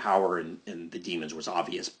 Unholy Power and the Demons was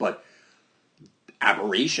obvious, but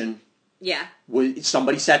Aberration. Yeah.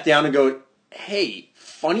 Somebody sat down and go, hey,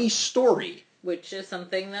 funny story. Which is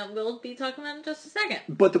something that we'll be talking about in just a second.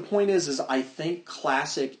 But the point is I think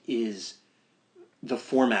Classic is the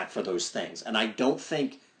format for those things. And I don't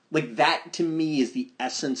think, that to me is the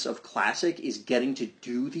essence of Classic, is getting to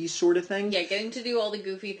do these sort of things. Yeah, getting to do all the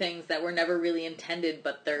goofy things that were never really intended,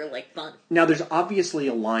 but they're, fun. Now, there's obviously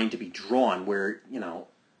a line to be drawn where,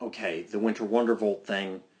 okay, the Winter Wondervolt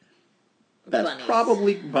thing, that's Bunnies.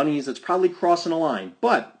 probably Bunnies, that's probably crossing a line.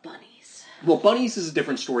 But Bunnies. Well, Bunnies is a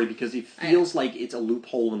different story because it feels like it's a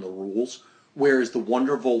loophole in the rules, whereas the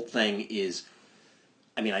Wondervolt thing is,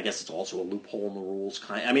 I guess it's also a loophole in the rules.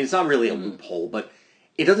 It's not really a loophole, but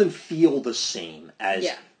it doesn't feel the same as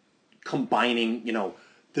Yeah. combining,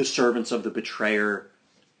 the Servants of the Betrayer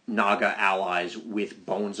Naga allies with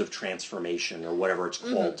Bones of Transformation or whatever it's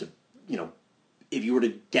called to, if you were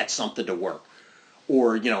to get something to work.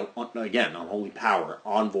 Or, again, Unholy Power,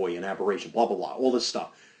 Envoy, and Aberration, blah, blah, blah, all this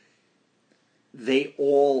stuff. There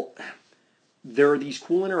are these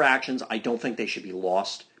cool interactions. I don't think they should be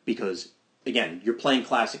lost because, again, you're playing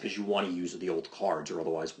Classic because you want to use the old cards, or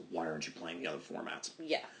otherwise, why aren't you playing the other formats?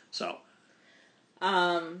 Yeah. So.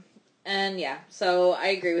 And yeah, so I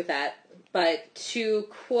agree with that. But to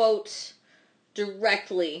quote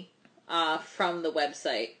directly from the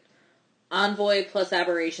website, Envoy plus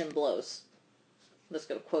Aberration blows. I'm just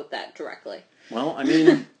going to quote that directly. Well, I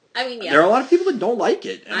mean, yeah. There are a lot of people that don't like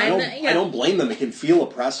it, and I don't blame them. It can feel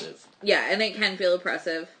oppressive. Yeah, and it can feel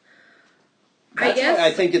oppressive. That's why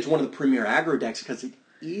I think it's one of the premier aggro decks, because it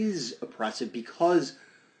is oppressive, because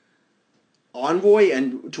Envoy,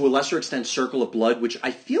 and to a lesser extent Circle of Blood, which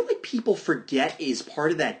I feel like people forget is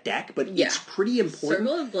part of that deck, but it's pretty important.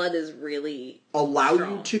 Circle of Blood is really allow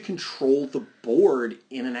strong. You to control the board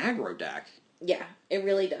in an aggro deck. Yeah, it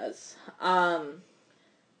really does.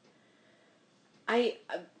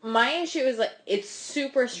 My issue is like it's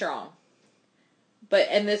super strong,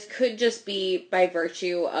 and this could just be by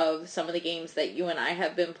virtue of some of the games that you and I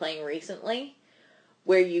have been playing recently,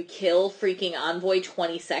 where you kill freaking Envoy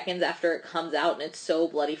 20 seconds after it comes out, and it's so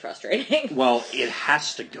bloody frustrating. Well, it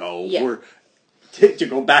has to go. Yeah. Or to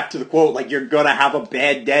go back to the quote, like you're gonna have a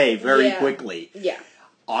bad day very quickly. Yeah.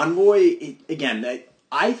 Envoy, again,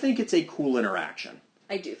 I think it's a cool interaction.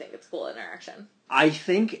 I do think it's cool interaction. I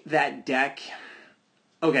think that deck.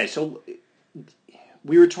 Okay, so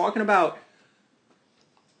we were talking about.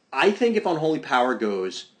 I think if Unholy Power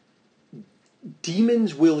goes,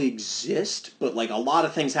 demons will exist, but like a lot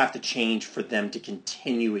of things have to change for them to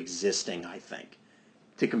continue existing, I think,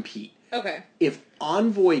 to compete. Okay. If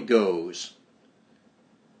Envoy goes,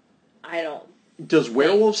 I don't. Does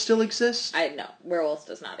Werewolf still exist? No, Werewolf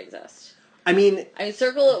does not exist. I mean,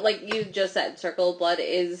 Circle, like you just said, Circle of Blood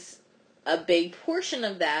is a big portion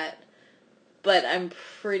of that, but I'm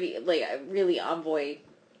pretty, really Envoy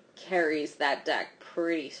carries that deck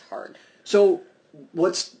pretty hard. So,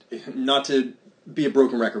 let's, not to be a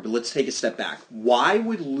broken record, but let's take a step back. Why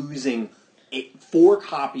would losing four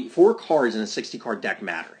cards in a 60-card deck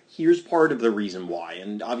matter? Here's part of the reason why,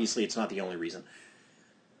 and obviously it's not the only reason.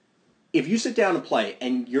 If you sit down and play,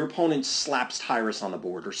 and your opponent slaps Tyrus on the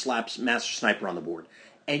board, or slaps Master Sniper on the board,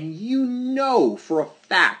 and you know for a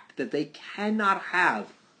fact that they cannot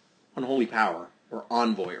have Unholy Power, or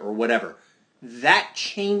Envoy, or whatever, that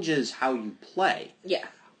changes how you play. Yeah.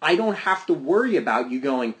 I don't have to worry about you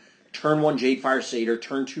going turn 1 Jadefire Satyr,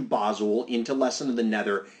 turn 2 Bozul, into Lesson of the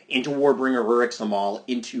Nether, into Warbringer Urix Amal,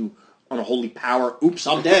 into Unholy Power, oops,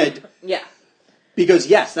 I'm dead. Yeah. Because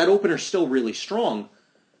yes, that opener's still really strong,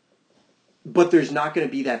 but there's not going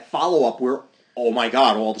to be that follow-up where, oh my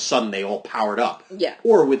god, all of a sudden they all powered up. Yeah.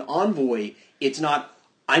 Or with Envoy, it's not,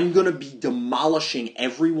 I'm going to be demolishing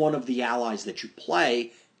every one of the allies that you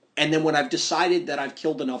play, and then when I've decided that I've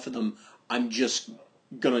killed enough of them, I'm just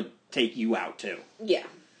going to take you out too. Yeah.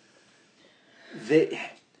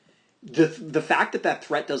 The fact that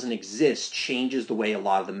threat doesn't exist changes the way a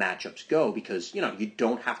lot of the matchups go, because, you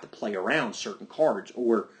don't have to play around certain cards,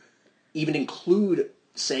 or even include,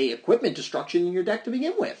 say, equipment destruction in your deck to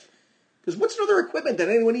begin with. Because what's another equipment that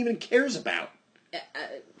anyone even cares about?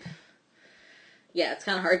 Yeah, it's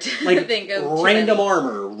kind of hard to think of. Random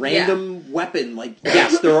armor, random weapon.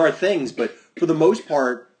 Yes, there are things, but for the most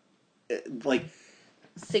part,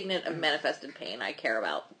 Signet of Manifested Pain I care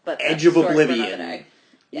about, but Edge of Oblivion.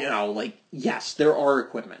 Yeah. Yes, there are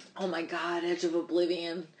equipment. Oh my god, Edge of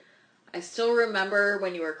Oblivion. I still remember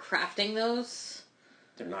when you were crafting those.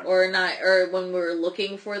 They're not. Or when we were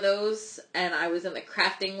looking for those, and I was in the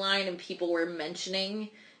crafting line, and people were mentioning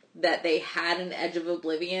that they had an Edge of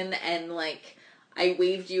Oblivion, and I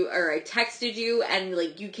waved you, or I texted you, and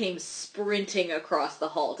you came sprinting across the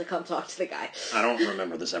hall to come talk to the guy. I don't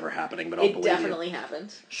remember this ever happening, but I'll believe you. It definitely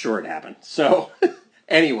happened. Sure, it happened. So,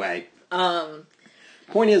 anyway,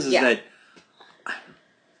 point is that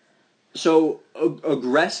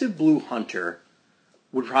aggressive Blue Hunter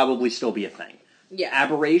would probably still be a thing. Yeah.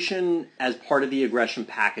 Aberration as part of the aggression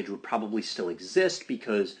package would probably still exist,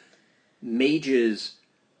 because mages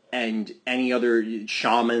and any other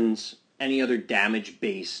shamans, any other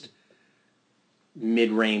damage-based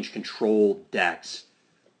mid-range control decks,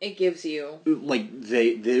 it gives you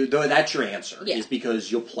that's your answer. Yeah. Is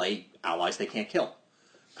because you'll play allies they can't kill,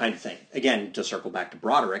 kind of thing. Again, to circle back to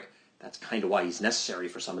Broderick, that's kind of why he's necessary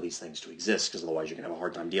for some of these things to exist, because otherwise you're going to have a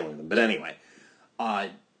hard time dealing with them. But anyway, Uh,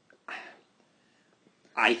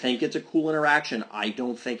 I think it's a cool interaction. I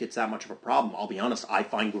don't think it's that much of a problem. I'll be honest, I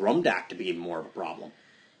find Grumdak to be more of a problem.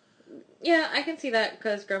 Yeah, I can see that,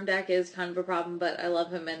 because Grumdak is kind of a problem, but I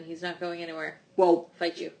love him and he's not going anywhere. Well,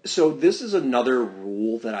 Fight you. So this is another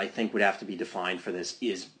rule that I think would have to be defined for this,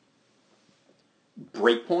 is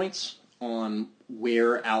breakpoints on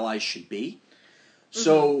where allies should be.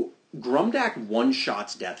 So Grumdak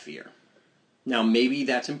one-shots Deathfear. Now, maybe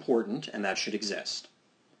that's important and that should exist.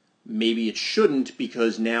 Maybe it shouldn't,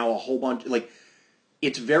 because now a whole bunch...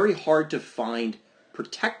 it's very hard to find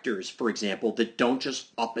protectors, for example, that don't just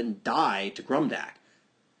up and die to Grumdak.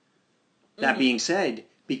 That being said,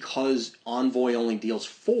 because Envoy only deals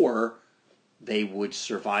 4, they would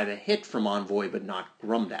survive a hit from Envoy, but not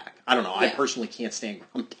Grumdak. I don't know. Yeah. I personally can't stand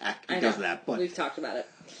Grumdak because of that. But we've talked about it.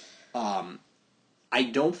 I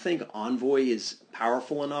don't think Envoy is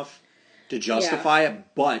powerful enough to justify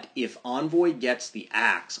it, but if Envoy gets the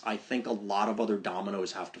axe, I think a lot of other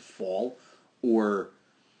dominoes have to fall, or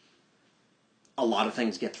a lot of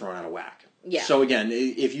things get thrown out of whack. Yeah. So again,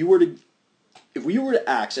 if we were to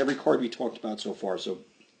axe every card we talked about so far, so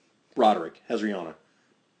Broderick, Hezriana,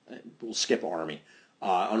 we'll skip Army,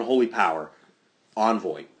 Unholy Power,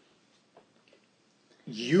 Envoy,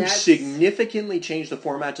 you significantly changed the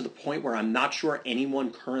format to the point where I'm not sure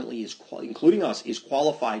anyone currently is, including us, is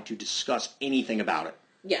qualified to discuss anything about it.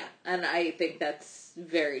 Yeah, and I think that's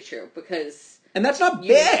very true, because... And that's not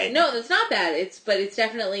bad! No, that's not bad. But it's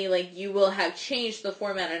definitely, you will have changed the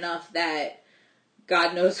format enough that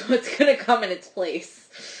God knows what's going to come in its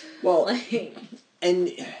place. Well,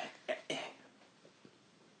 and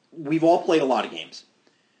we've all played a lot of games.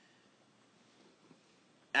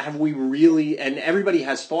 Have we really, and everybody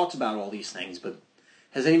has thoughts about all these things, but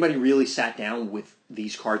has anybody really sat down with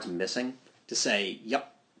these cards missing to say,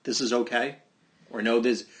 yep, this is okay? Or no,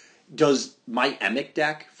 does my Emic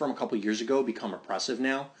deck from a couple years ago become oppressive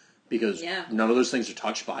now? Because none of those things are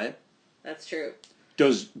touched by it. That's true.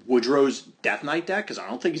 Does Woodrow's Death Knight deck, because I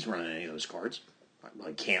don't think he's running any of those cards.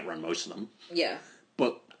 I can't run most of them. Yeah.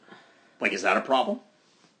 But, is that a problem?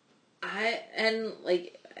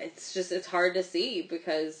 It's hard to see,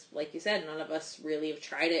 because, like you said, none of us really have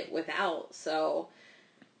tried it without, so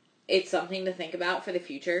it's something to think about for the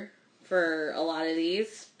future for a lot of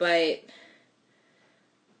these, but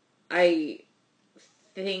I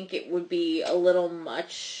think it would be a little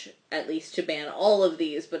much, at least, to ban all of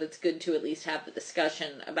these, but it's good to at least have the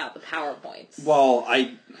discussion about the PowerPoints. Well,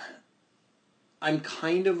 I'm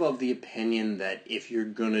kind of the opinion that if you're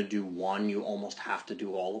going to do one, you almost have to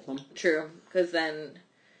do all of them. True, because then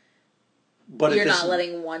you're not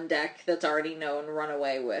letting one deck that's already known run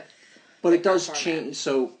away with. But it does change.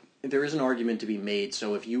 So there is an argument to be made.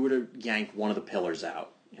 So if you were to yank one of the pillars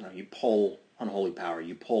out, you pull Unholy Power,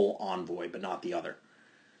 you pull Envoy, but not the other.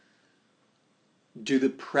 Do the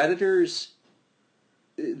Predators,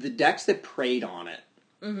 the decks that preyed on it,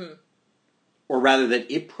 or rather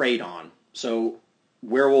that it preyed on, so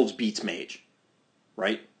Werewolves beats Mage,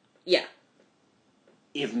 right? Yeah.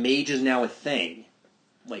 If Mage is now a thing,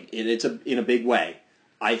 it's in a big way,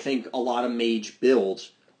 I think a lot of Mage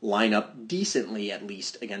builds line up decently, at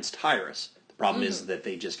least, against Tyrus. The problem is that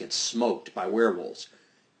they just get smoked by Werewolves.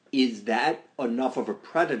 Is that enough of a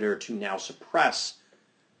predator to now suppress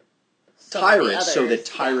Tyrus so that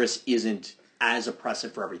Tyrus isn't as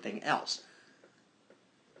oppressive for everything else?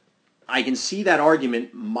 I can see that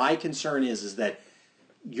argument. My concern is that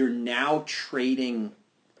you're now trading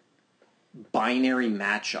binary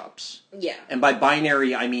matchups. Yeah. And by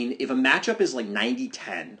binary, I mean if a matchup is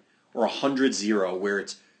 90-10 or 100-0, where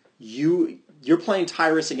it's you're playing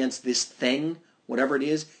Tyrus against this thing, whatever it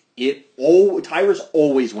is, Tyrus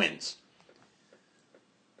always wins.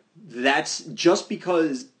 That's just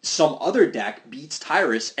because some other deck beats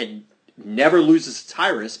Tyrus and never loses to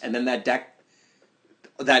Tyrus, and then that deck,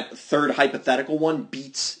 that third hypothetical one,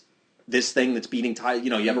 beats this thing that's beating Tyrus.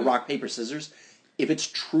 You have a rock, paper, scissors. If it's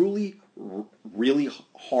truly really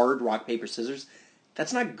hard rock, paper, scissors,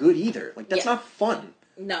 that's not good either. That's not fun.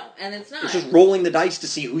 No, and it's not. It's just rolling the dice to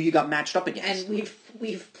see who you got matched up against. And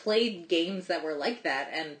we've played games that were like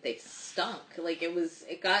that, and they stunk.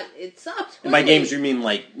 It sucked. And by games, you mean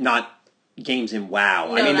not games in WoW.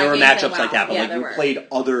 No, I mean, there were matchups like that, but we played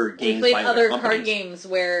other games. We played other card games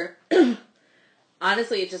where,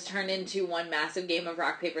 honestly, it just turned into one massive game of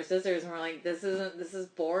rock, paper, scissors, and we're like, this is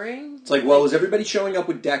boring. It's is everybody showing up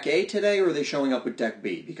with deck A today, or are they showing up with deck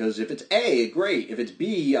B? Because if it's A, great. If it's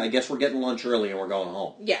B, I guess we're getting lunch early and we're going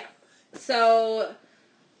home. Yeah. So,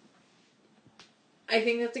 I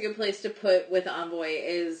think that's a good place to put with Envoy,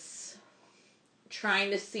 is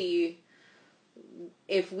trying to see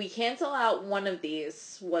if we cancel out one of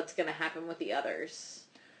these, what's going to happen with the others?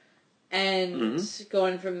 And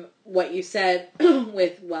going from what you said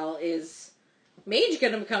with, well, is Mage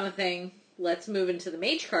going to become a thing? Let's move into the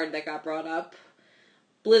Mage card that got brought up.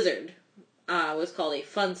 Blizzard was called a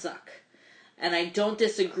fun suck. And I don't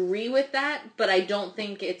disagree with that, but I don't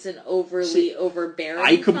think it's an overly overbearing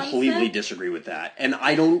I completely disagree with that. And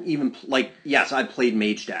I don't even, yes, I played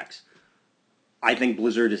Mage decks. I think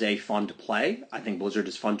Blizzard is fun to play. I think Blizzard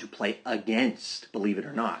is fun to play against, believe it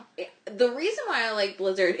or not. The reason why I like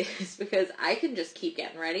Blizzard is because I can just keep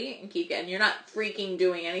getting ready and keep getting... You're not freaking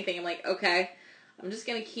doing anything. I'm like, okay, I'm just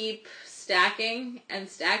going to keep stacking and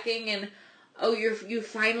oh, you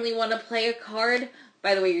finally want to play a card?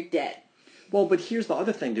 By the way, you're dead. Well, but here's the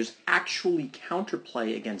other thing. There's actually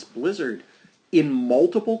counterplay against Blizzard in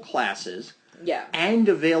multiple classes. Yeah. And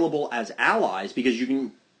available as allies, because you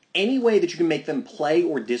can... Any way that you can make them play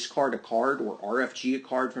or discard a card or RFG a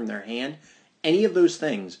card from their hand, any of those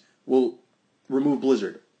things will remove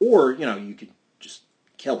Blizzard. Or, you could just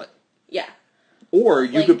kill it. Yeah. Or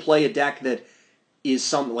you could play a deck that is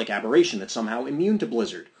some, like Aberration, that's somehow immune to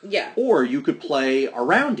Blizzard. Yeah. Or you could play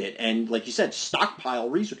around it and, like you said, stockpile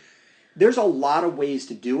resources. There's a lot of ways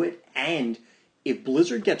to do it, and if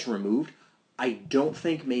Blizzard gets removed, I don't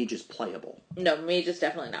think Mage is playable. No, Mage is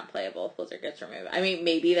definitely not playable if Blizzard gets removed. I mean,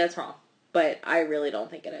 maybe that's wrong, but I really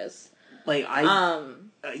don't think it is.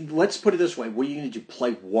 Let's put it this way. What are you going to do?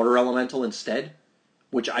 Play Water Elemental instead?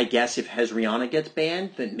 Which I guess if Hezriana gets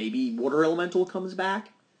banned, then maybe Water Elemental comes back?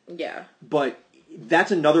 Yeah. But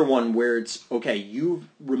that's another one where it's, okay, you've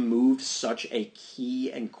removed such a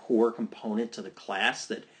key and core component to the class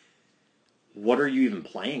that what are you even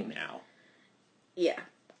playing now? Yeah.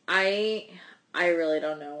 I really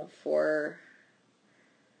don't know for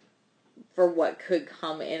what could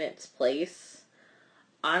come in its place.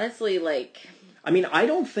 Honestly, I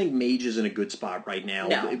don't think Mage is in a good spot right now.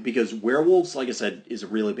 No. Because Werewolves, like I said, is a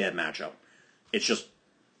really bad matchup. It's just...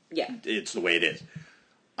 Yeah. It's the way it is.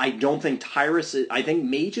 I don't think Tyrus... I think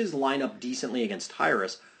Mages line up decently against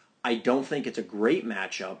Tyrus. I don't think it's a great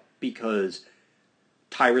matchup because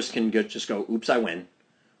Tyrus can just go, oops, I win,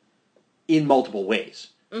 in multiple ways.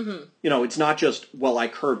 Mm-hmm. It's not just, well, I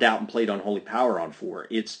curved out and played Unholy Power on 4.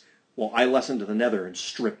 It's, well, I lessened to the Nether and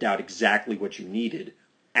stripped out exactly what you needed,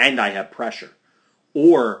 and I have pressure.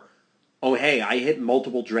 Or, oh, hey, I hit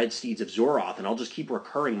multiple Dreadsteeds of Zoroth, and I'll just keep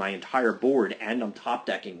recurring my entire board, and I'm top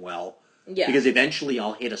decking well. Yeah. Because eventually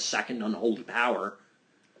I'll hit a second Unholy Power,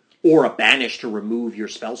 or a Banish to remove your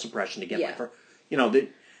spell suppression to get my first.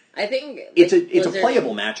 I think it's a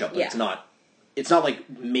playable matchup, but yeah. It's not like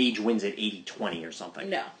Mage wins at 80-20 or something.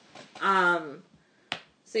 No.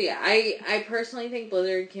 So yeah, I personally think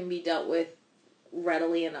Blizzard can be dealt with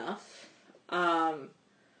readily enough.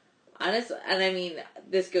 Honestly, and I mean,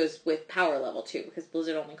 this goes with power level too, because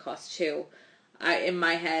Blizzard only costs 2. In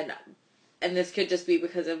my head, and this could just be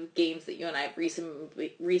because of games that you and I have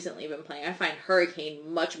recently been playing, I find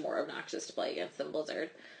Hurricane much more obnoxious to play against than Blizzard.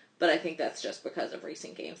 But I think that's just because of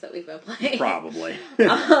recent games that we've been playing. Probably.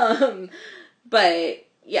 But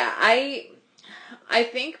yeah, I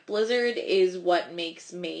think Blizzard is what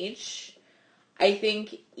makes Mage. I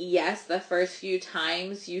think, yes, the first few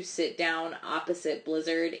times you sit down opposite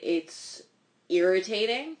Blizzard, it's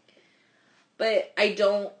irritating. But I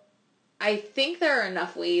think there are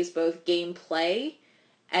enough ways, both gameplay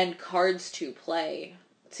and cards to play,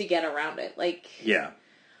 to get around it. Yeah.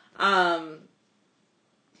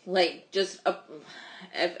 Just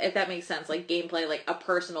if that makes sense, gameplay, a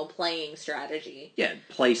personal playing strategy. Yeah,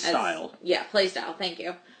 play style. Play style, thank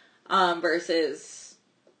you. Versus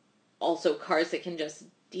also cards that can just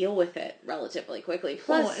deal with it relatively quickly.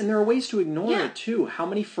 Plus, and there are ways to ignore it, too. How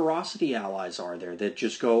many Ferocity allies are there that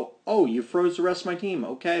just go, oh, you froze the rest of my team.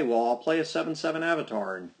 Okay, well, I'll play a 7/7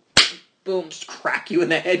 Avatar and boom, just crack you in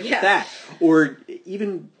the head with that. Or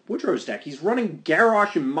even Woodrow's deck. He's running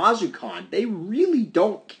Garrosh and Mazukan. They really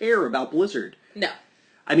don't care about Blizzard. No.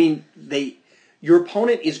 I mean, your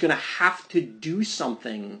opponent is going to have to do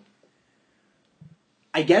something.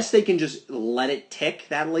 I guess they can just let it tick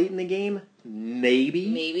that late in the game.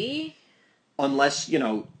 Maybe. Unless,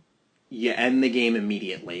 you end the game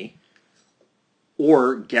immediately.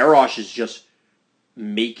 Or Garrosh is just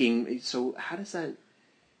making... So how does that...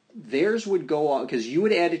 Theirs would go on... Because you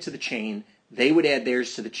would add it to the chain. They would add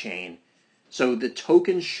theirs to the chain. So the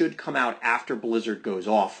tokens should come out after Blizzard goes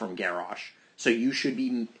off from Garrosh. So you should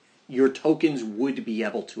be... Your tokens would be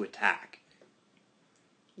able to attack.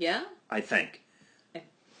 Yeah? I think.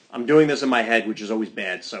 I'm doing this in my head, which is always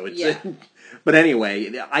bad, so it's... Yeah. But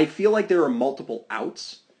anyway, I feel like there are multiple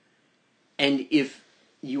outs. And if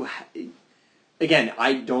you... again,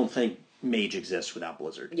 I don't think Mage exists without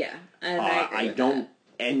Blizzard. Yeah, and I agree with don't.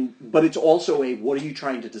 That. But it's also what are you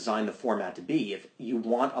trying to design the format to be? If you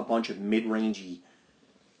want a bunch of mid-rangey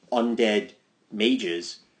undead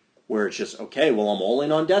mages, where it's just, okay, well, I'm all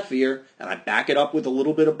in on Deathveer, and I back it up with a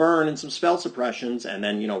little bit of burn and some spell suppressions, and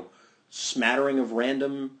then, smattering of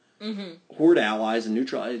random horde allies and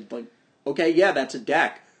neutral, like, okay, yeah, that's a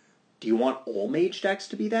deck. Do you want all mage decks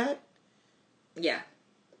to be that? Yeah.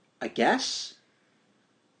 I guess.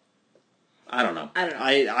 I don't know. I don't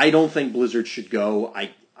know. I don't think Blizzard should go.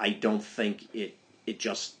 I don't think it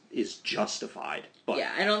just is justified. But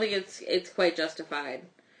yeah, I don't think it's quite justified.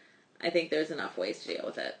 I think there's enough ways to deal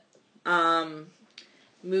with it.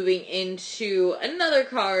 Moving into another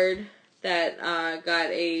card that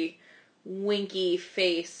got a winky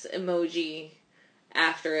face emoji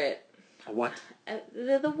after it. A what?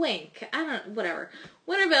 The wink. I don't. Whatever.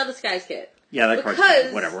 Winterveil Disguise Kit. Yeah, that card's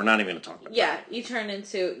whatever. We're not even going to talk about. Yeah, you turn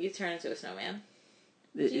into a snowman.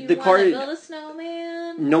 Do you the want card, to build a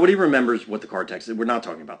snowman? Nobody remembers what the card text is. We're not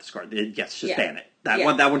talking about this card. Yes, just ban it. That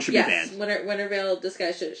one should be banned. Winterveil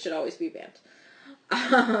Disguise should always be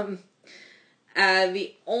banned.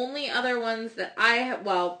 The only other ones that I have,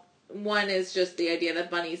 one is just the idea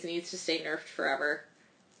that Bunnies needs to stay nerfed forever.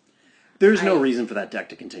 There's no reason for that deck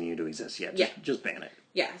to continue to exist yet. Just ban it.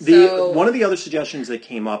 Yeah. One of the other suggestions that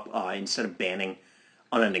came up, instead of banning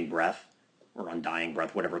Unending Breath, or Undying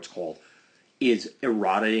Breath, whatever it's called, is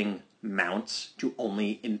eroding mounts to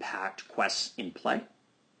only impact quests in play.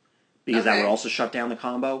 Because that would also shut down the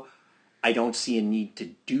combo. I don't see a need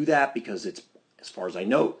to do that because it's, as far as I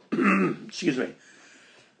know, excuse me.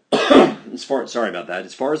 Sorry about that.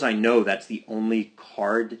 As far as I know, that's the only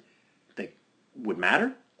card that would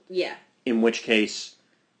matter. Yeah. In which case,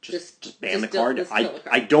 just ban the card. Just kill the card.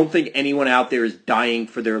 I don't think anyone out there is dying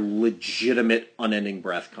for their legitimate Unending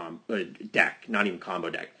Breath deck, not even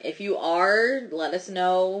combo deck. If you are, let us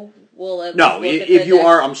know. We'll if you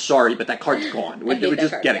are, I'm sorry, but that card's gone. We're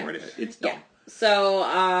just getting rid of it. It's done. Yeah. So,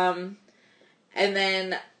 and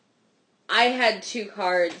then I had two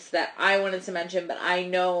cards that I wanted to mention, but I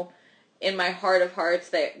know in my heart of hearts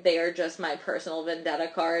they are just my personal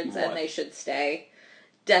vendetta cards, and they should stay.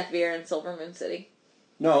 Deathveer and Silver Moon City.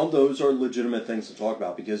 No, those are legitimate things to talk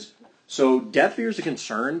about because Deathveer is a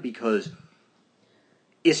concern because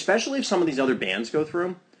especially if some of these other bans go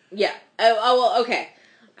through. Yeah. Well, okay.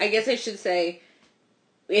 I guess I should say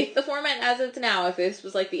if the format as it's now, if this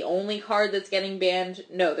was like the only card that's getting banned,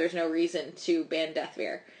 no, there's no reason to ban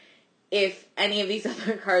Deathveer. If any of these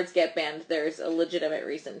other cards get banned, there's a legitimate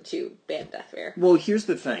reason to ban Deathveer. Well, here's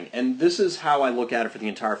the thing, and this is how I look at it for the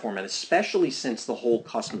entire format, especially since the whole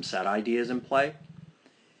custom set idea is in play.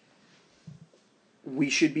 We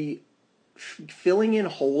should be filling in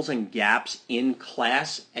holes and gaps in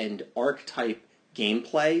class and archetype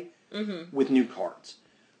gameplay with new cards.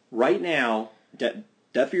 Right now,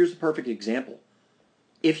 Deathveer is the perfect example.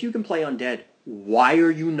 If you can play Undead, why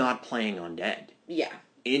are you not playing Undead? Yeah.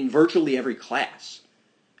 In virtually every class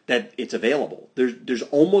that it's available. There's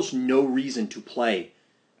almost no reason to play.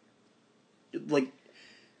 Like,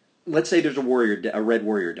 let's say there's a red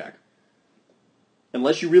warrior deck.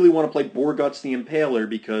 Unless you really want to play Borguts the Impaler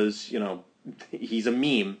because, he's a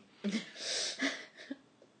meme.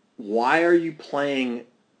 Why are you playing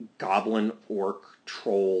Goblin, Orc,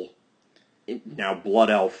 Troll, now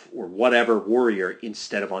Blood Elf, or whatever warrior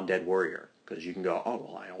instead of Undead Warrior? Because you can go,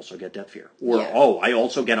 I also get Deathveer. Or, I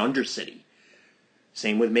also get Undercity.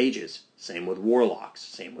 Same with mages. Same with warlocks.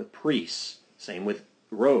 Same with priests. Same with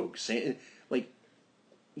rogues.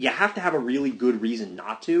 You have to have a really good reason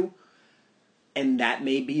not to. And that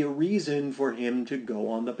may be a reason for him to go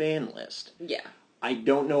on the ban list. Yeah. I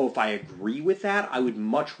don't know if I agree with that. I would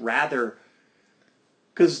much rather...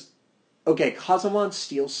 Because, Kazamon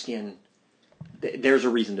Steelskin... There's a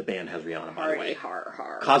reason to ban Hezriana, by the way.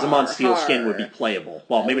 Kazamon Steelskin would be playable.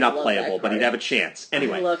 Well, maybe not playable, but he'd have a chance.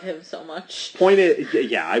 Anyway. I love him so much. Point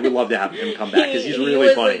is, I would love to have him come back, because he's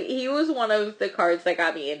really funny. He was one of the cards that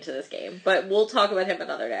got me into this game, but we'll talk about him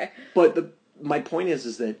another day. But my point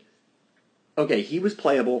is that, he was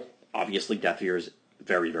playable. Obviously, Deathveer is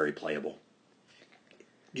very, very playable.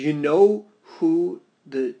 Do you know who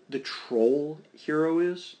the troll hero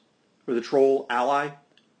is? Or the troll ally?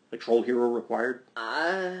 The troll hero required?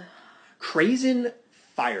 Krazen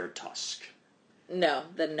Firetusk. No,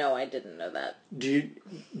 I didn't know that. Do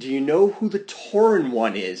you know who the Tauren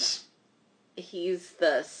one is? He's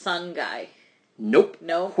the sun guy. Nope.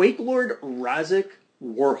 No? Quakelord Razik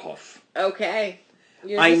Warhoof. Okay.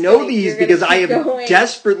 I know these because I have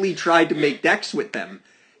desperately tried to make decks with them.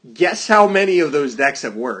 Guess how many of those decks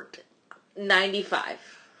have worked? 95.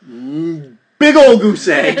 Big old goose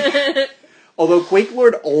egg. Although Quake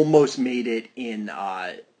Lord almost made it in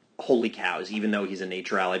Holy Cows, even though he's a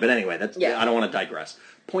nature ally. But anyway, I don't want to digress.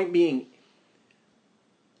 Point being,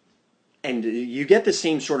 and you get the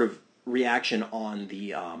same sort of reaction on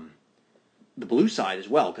the blue side as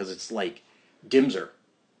well, because it's like Dimser,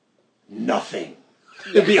 nothing.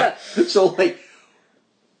 Yeah. So like,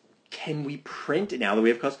 can we print now that we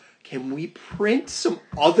have cost? Can we print some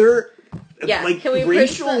other like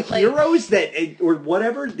racial heroes that or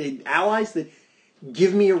whatever the allies that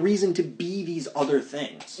give me a reason to be these other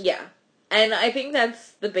things? Yeah, and I think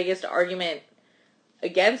that's the biggest argument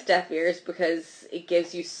against Deathfear is because it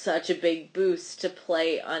gives you such a big boost to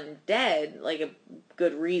play undead, like a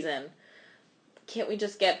good reason. Can't we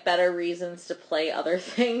just get better reasons to play other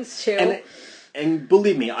things too? And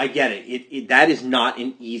believe me, I get it. That is not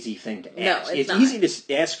an easy thing to ask. No, it's not. Easy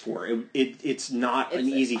to ask for. It's not an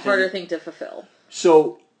easy thing. It's a harder thing to fulfill.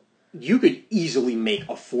 So you could easily make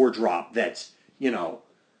a 4-drop that's, Night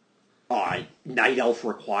Elf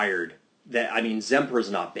required. That, I mean, Zempra's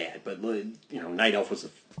not bad, but, Night Elf was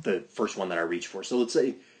the first one that I reached for. So let's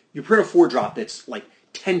say you print a 4-drop that's like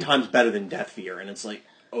 10 times better than Deathfear, and it's like,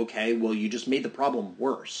 okay, well, you just made the problem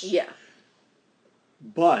worse. Yeah.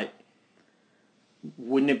 But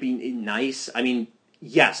wouldn't it be nice? I mean,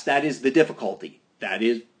 yes, that is the difficulty. That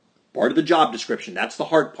is part of the job description. That's the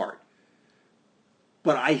hard part.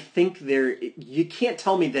 But I think you can't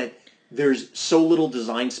tell me that there's so little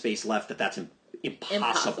design space left that that's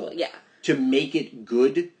impossible. Yeah. To make it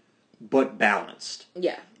good, but balanced.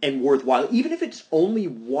 Yeah. And worthwhile. Even if it's only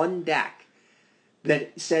one deck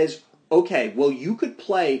that says, okay, well, you could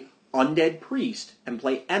play Undead Priest and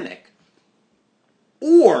play Emic,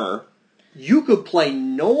 or you could play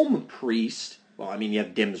Gnome Priest. Well, I mean, you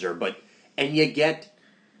have Dimser, and you get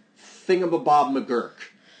Thingamabob McGurk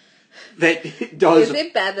that does. Is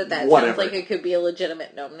it bad that whatever. Sounds like it could be a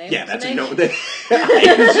legitimate gnome name? Yeah, that's a gnome.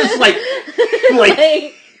 I was just like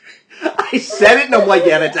I said it, and I'm like,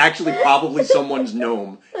 yeah, that's actually probably someone's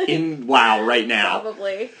gnome in WoW right now.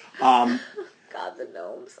 Probably. God, the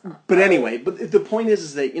gnomes. But anyway, the point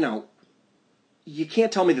is that you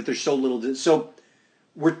can't tell me that there's so little. So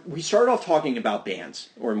we started off talking about bans,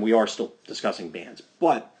 or we are still discussing bans,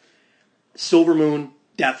 but Silvermoon,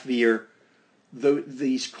 Deathfear,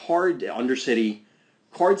 these Undercity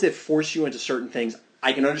cards that force you into certain things,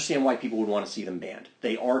 I can understand why people would want to see them banned.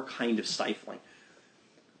 They are kind of stifling.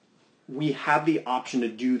 We have the option to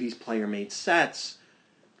do these player-made sets.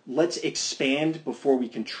 Let's expand before we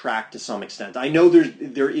contract to some extent. I know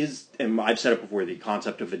there is, and I've said it before, the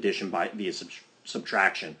concept of addition via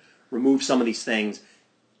subtraction. Remove some of these things,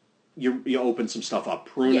 you open some stuff up,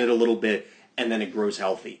 prune it a little bit, and then it grows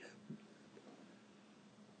healthy.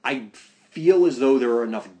 I feel as though there are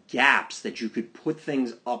enough gaps that you could put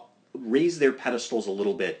things up, raise their pedestals a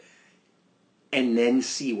little bit, and then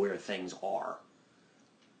see where things are.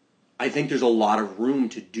 I think there's a lot of room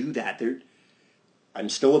to do that. I'm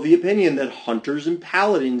still of the opinion that Hunters and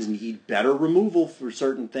Paladins need better removal for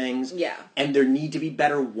certain things. Yeah. And there need to be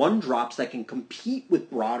better 1-drops that can compete with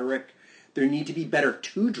Broderick. There need to be better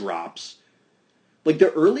 2-drops. Like,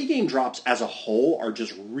 the early game drops as a whole are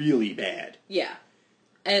just really bad. Yeah.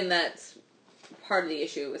 And that's part of the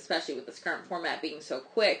issue, especially with this current format being so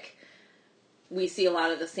quick. We see a lot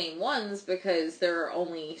of the same ones because there are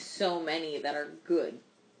only so many that are good.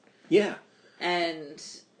 Yeah. And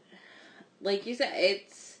like you said,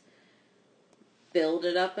 it's build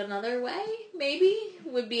it up another way, maybe,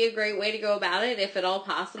 would be a great way to go about it, if at all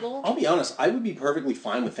possible. I'll be honest, I would be perfectly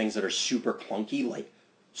fine with things that are super clunky, like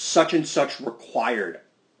such and such required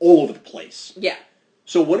all over the place. Yeah.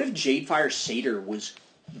 So what if Jadefire Satyr was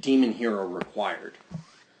Demon Hero required?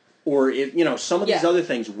 Or if, some of these other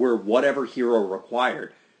things were whatever hero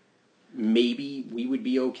required. Maybe we would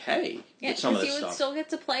be okay with some of this stuff. You would still get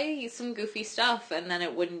to play some goofy stuff, and then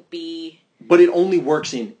it wouldn't be... But it only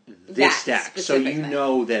works in this deck, so you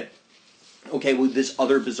know that, okay, with this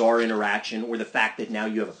other bizarre interaction, or the fact that now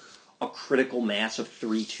you have a critical mass of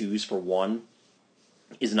 3 2s for 1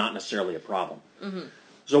 is not necessarily a problem. Mm-hmm.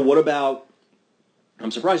 So what about...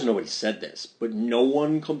 I'm surprised nobody said this, but no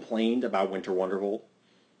one complained about Winter Wonderbolt?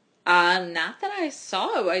 Not that I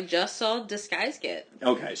saw. I just saw Disguise Kit.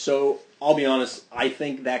 Okay, so I'll be honest. I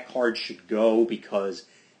think that card should go because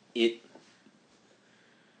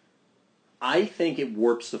I think it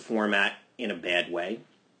warps the format in a bad way.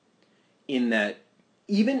 In that,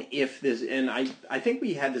 even if this, and I think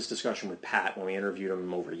we had this discussion with Pat when we interviewed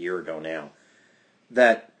him over a year ago now,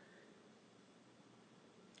 that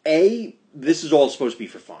this is all supposed to be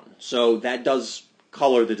for fun. So that does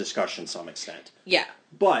color the discussion to some extent. Yeah.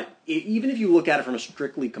 But even if you look at it from a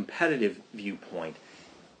strictly competitive viewpoint,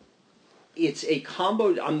 it's a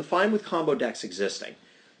combo. I'm fine with combo decks existing,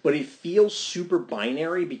 but it feels super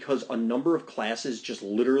binary because a number of classes just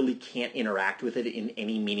literally can't interact with it in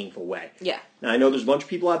any meaningful way. Yeah. Now, I know there's a bunch of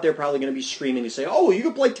people out there probably going to be screaming to say, oh, you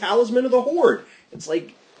can play Talisman of the Horde. It's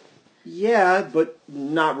like, yeah, but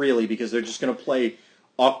not really, because they're just going to play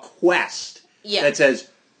a quest that says,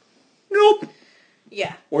 nope.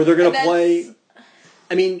 Yeah. Or they're going to play...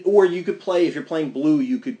 I mean, or you could play, if you're playing blue,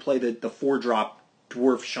 you could play the 4-drop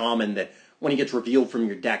Dwarf Shaman that when he gets revealed from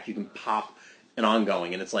your deck, you can pop an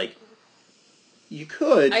ongoing. And it's like, you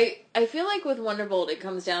could. I feel like with Wonderbolt, it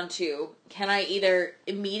comes down to, can I either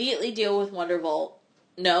immediately deal with Wonderbolt?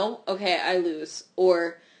 No? Okay, I lose.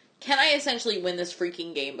 Or can I essentially win this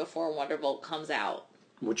freaking game before Wonderbolt comes out?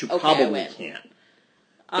 Which you probably can't.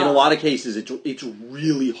 In a lot of cases, it's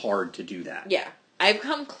really hard to do that. Yeah. I've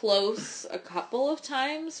come close a couple of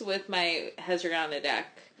times with my Hezriana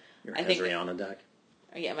deck. Your Hezriana deck?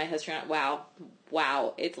 Yeah, my Hezriana.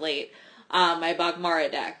 Wow, it's late. My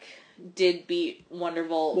Bagmara deck did beat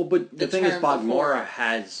Wonderbolt. Well, but the thing is, Bagmara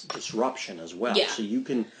has disruption as well. Yeah. So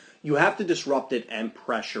you have to disrupt it and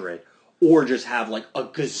pressure it, or just have like a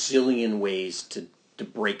gazillion ways to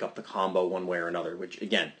break up the combo one way or another, which,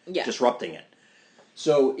 again, disrupting it.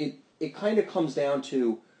 So it kind of comes down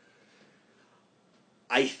to...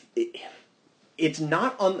 It's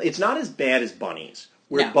not as bad as bunnies.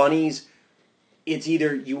 Where bunnies, it's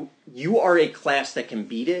either you are a class that can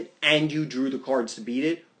beat it, and you drew the cards to beat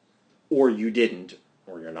it, or you didn't,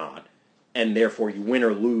 or you're not, and therefore you win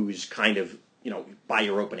or lose kind of by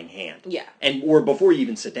your opening hand. Yeah. Or before you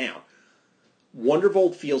even sit down.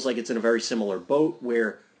 Wondervolt feels like it's in a very similar boat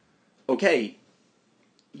where, okay,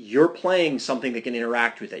 you're playing something that can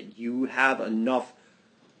interact with it. You have enough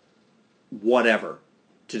whatever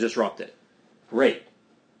to disrupt it. Great.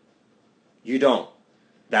 You don't.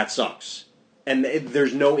 That sucks. And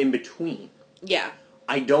there's no in between. Yeah.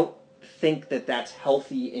 I don't think that that's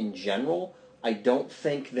healthy in general. I don't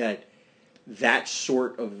think that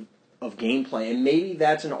sort of gameplay, and maybe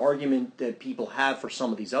that's an argument that people have for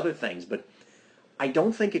some of these other things, but I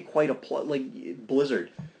don't think it quite applies. Like Blizzard,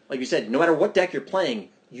 like you said, no matter what deck you're playing,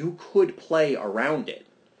 you could play around it.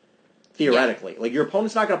 Theoretically. Like, your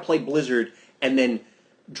opponent's not going to play Blizzard and then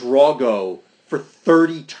draw go for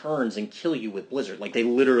 30 turns and kill you with Blizzard. Like, they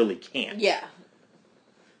literally can't. Yeah.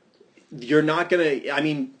 You're not going to... I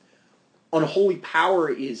mean, Unholy Power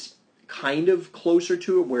is kind of closer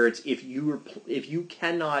to it, where it's if you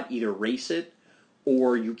cannot either race it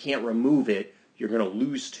or you can't remove it, you're going to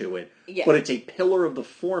lose to it. Yeah. But it's a pillar of the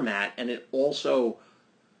format, and it also...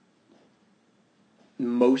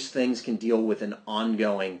 Most things can deal with an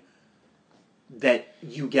ongoing... that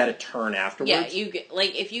you get a turn afterwards. Yeah,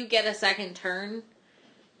 if you get a second turn,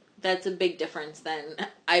 that's a big difference than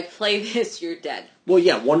I play this, you're dead. Well,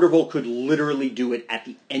 yeah, Wondervolt could literally do it at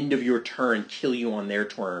the end of your turn, kill you on their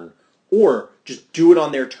turn, or just do it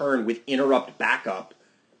on their turn with interrupt backup,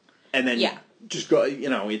 and then just go,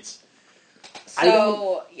 it's...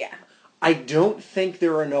 So, I don't think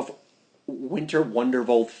there are enough Winter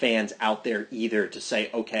Wondervolt fans out there either to say,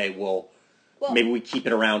 okay, well maybe we keep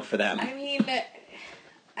it around for them. I mean,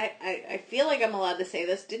 I feel like I'm allowed to say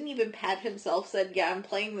this. Didn't even Pat himself said, yeah, I'm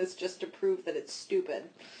playing this just to prove that it's stupid.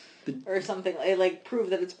 Or something, like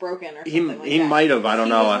prove that it's broken or something like that. He might have, I don't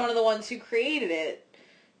know. He was one of the ones who created it,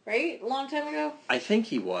 right? A long time ago? I think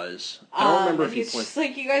he was. I don't remember if he played. Just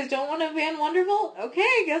like, you guys don't want to ban Wondervolt? Okay,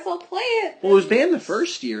 I guess I'll play it. Well, it was banned the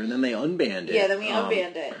first year, and then they unbanned it. Yeah, then we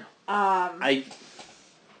unbanned it. I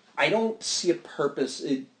don't see a purpose...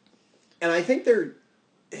 And I think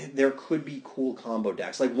there could be cool combo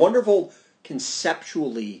decks. Like, Wondervolt,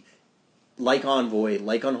 conceptually, like Envoy,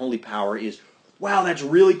 like Unholy Power, is, wow, that's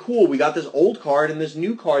really cool. We got this old card and this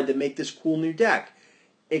new card that make this cool new deck.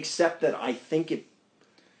 Except that I think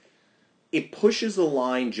it pushes the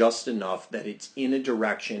line just enough that it's in a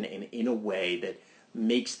direction and in a way that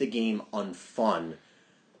makes the game unfun.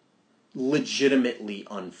 Legitimately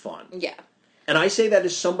unfun. Yeah. And I say that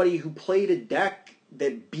as somebody who played a deck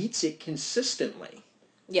that beats it consistently.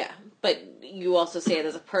 Yeah, but you also say it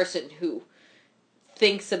as a person who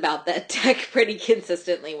thinks about that deck pretty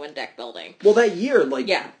consistently when deck building. Well, that year,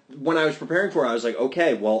 when I was preparing for it, I was like,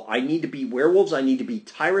 okay, well, I need to beat Werewolves, I need to beat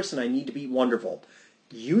Tyrus, and I need to beat Wondervolt.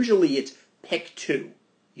 Usually it's pick two.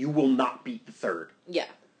 You will not beat the third. Yeah.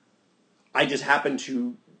 I just happened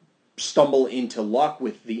to stumble into luck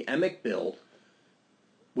with the Emic build,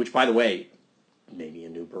 which, by the way, maybe a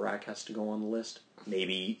new Barak has to go on the list.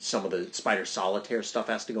 Maybe some of the Spider Solitaire stuff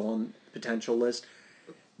has to go on the potential list.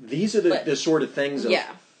 these are the sort of things of,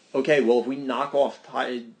 okay, well, if we knock off,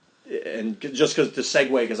 and just because to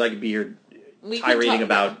segue, because I could be here tirading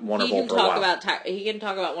about Wonderbolt for a while. He can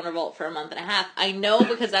talk about Wonderbolt for a month and a half. I know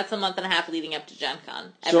because that's a month and a half leading up to Gen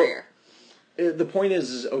Con every year. The point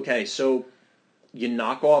is, okay, so you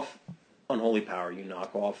knock off Unholy Power, you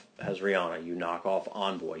knock off Hazriana, you knock off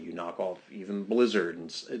Envoy, you knock off even Blizzard,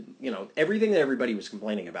 and everything that everybody was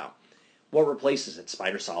complaining about. What replaces it?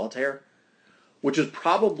 Spider Solitaire? Which is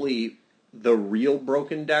probably the real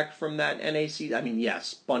broken deck from that NAC. I mean,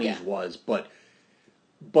 yes, Bunnies was, but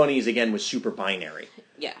Bunnies, again, was super binary.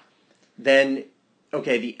 Yeah. Then,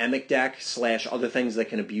 okay, the Emic deck / other things that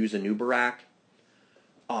can abuse a new Barak.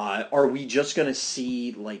 Are we just going to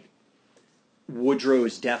see, like,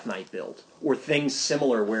 Woodrow's Death Knight build? Or things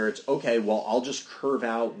similar where it's, okay, well, I'll just curve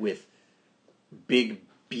out with big,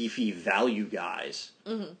 beefy value guys.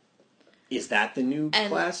 Mm-hmm. Is that the new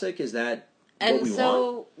classic? Is that what we want? And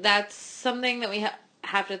so that's something that we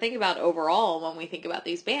have to think about overall when we think about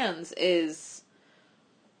these bands is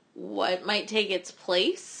what might take its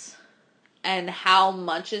place and how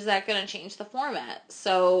much is that going to change the format.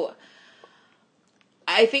 So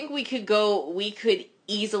I think we could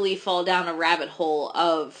easily fall down a rabbit hole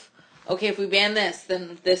of, okay, if we ban this,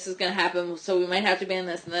 then this is going to happen, so we might have to ban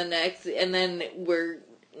this, and then next, and then we're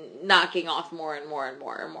knocking off more and more and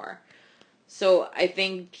more and more. So I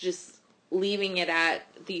think just leaving it at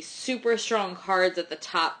the super strong cards at the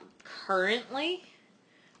top currently,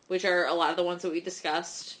 which are a lot of the ones that we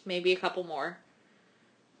discussed, maybe a couple more,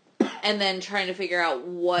 and then trying to figure out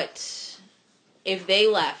what, if they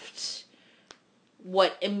left,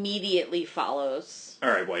 what immediately follows. All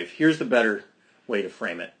right, wife, here's the better way to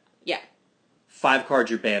frame it. Yeah. 5 cards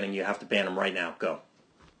you're banning, you have to ban them right now. Go.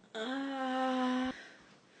 Go. Right.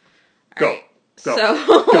 Go. So,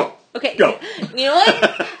 go. Okay. Go. You know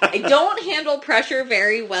what? I don't handle pressure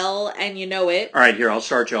very well, and you know it. All right, here, I'll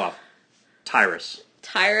start you off. Tyrus.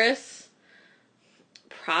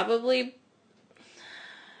 Probably,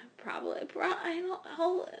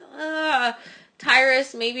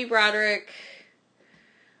 Tyrus, maybe Broderick.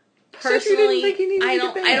 Personally, I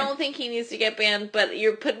don't think he needs to get banned, but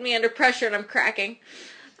you're putting me under pressure and I'm cracking.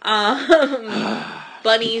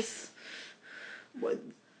 Bunnies. What?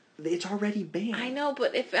 It's already banned. I know,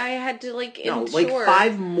 but if I had to, like, no, ensure... like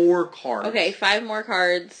 5 more cards. Okay, 5 more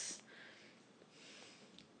cards.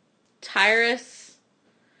 Tyrus.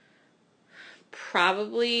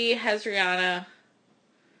 Probably Hazriana.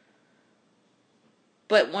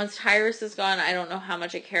 But once Tyrus is gone, I don't know how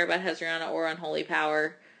much I care about Hazriana or Unholy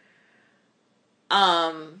Power.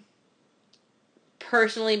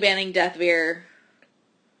 Personally banning Deathveer.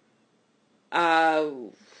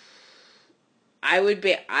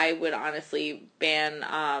 I would honestly ban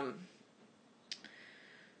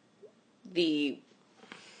the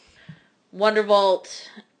Wonderbolt,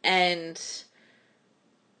 and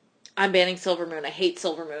I'm banning Silvermoon. I hate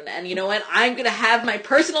Silvermoon, and you know what? I'm gonna have my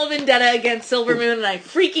personal vendetta against Silvermoon, and I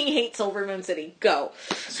freaking hate Silvermoon City. Go.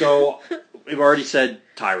 So we've already said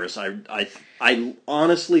Tyrus. I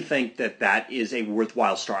honestly think that is a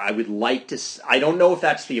worthwhile start. I would like to. I don't know if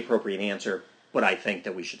that's the appropriate answer, but I think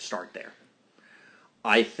that we should start there.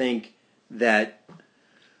 I think that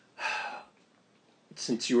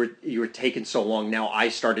since you were taking so long, now I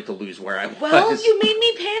started to lose where I was. Well, you made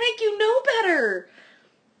me panic. You know better.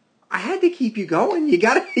 I had to keep you going. You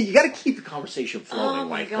gotta keep the conversation flowing. Oh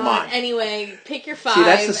my God. God. Come on. Anyway, pick your 5. See,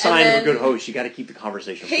 that's the sign of a good host. You got to keep the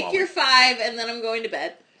conversation flowing. Pick your 5, and then I'm going to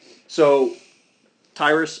bed. So,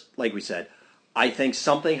 Tyrus, like we said, I think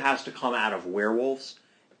something has to come out of Werewolves,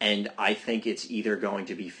 and I think it's either going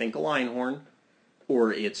to be Finkel Einhorn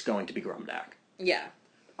or it's going to be Grumdak. Yeah.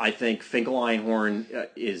 I think Finkel Einhorn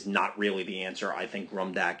is not really the answer. I think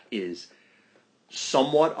Grumdak is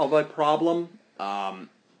somewhat of a problem.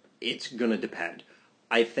 It's going to depend.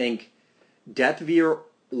 I think Deathveer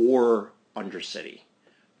or Undercity.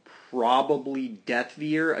 Probably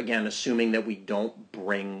Deathveer, again, assuming that we don't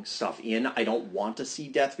bring stuff in. I don't want to see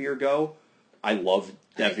Deathveer go. I love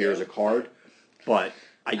Deathveer as a card, but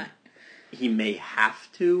he may have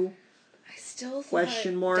to. I still thought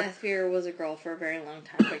question mark. Deathveer was a girl for a very long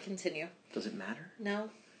time, but continue. Does it matter?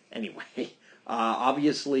 No. Anyway,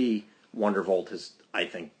 obviously Wonderbolt I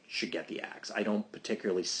think, should get the axe. I don't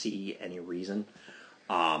particularly see any reason.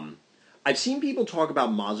 I've seen people talk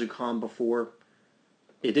about Mazukam before.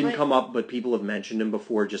 It didn't come up, but people have mentioned him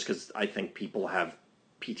before just because I think people have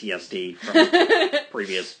PTSD from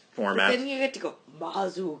previous formats. But then you get to go,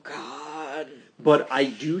 Mazukam. But I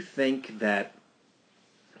do think that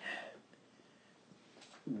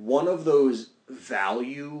one of those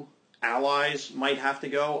value allies might have to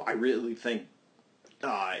go. I really think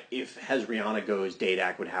if Hezriana goes,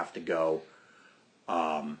 Dadak would have to go.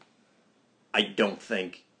 I don't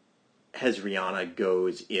think Hezriana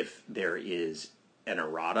goes if there is an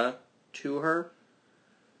errata to her.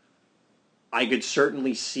 I could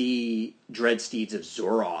certainly see Dreadsteeds of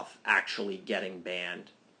Zoroth actually getting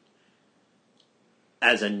banned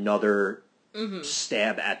as another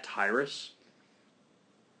stab at Tyrus.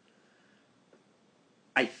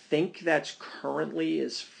 I think that's currently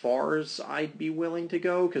as far as I'd be willing to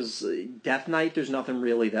go, because Death Knight, there's nothing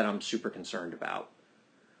really that I'm super concerned about.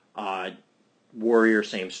 Warrior,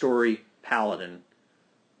 same story. Paladin.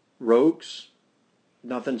 Rogues,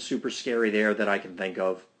 nothing super scary there that I can think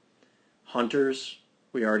of. Hunters,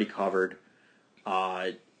 we already covered.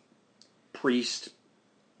 Priest,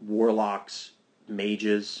 warlocks,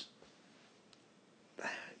 mages,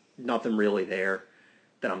 nothing really there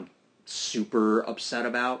that I'm super upset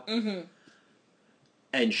about. Mm-hmm.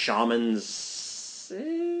 And shamans,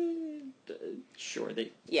 sure,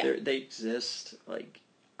 they exist. Like,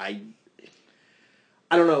 I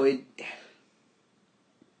don't know.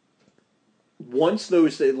 Once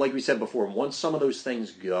those, like we said before, once some of those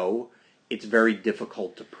things go, it's very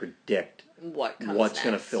difficult to predict what's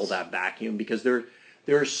going to fill that vacuum, because there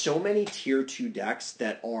are so many tier 2 decks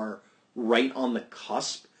that are right on the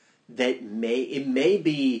cusp that it may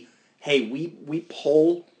be, hey, we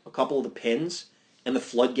pull a couple of the pins and the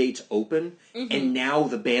floodgates open, and now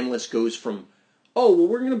the ban list goes from, oh, well,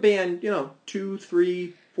 we're going to ban, 2,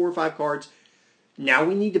 3, 4, 5 cards. Now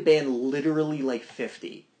we need to ban literally like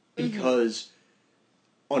 50, because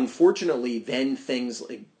unfortunately then things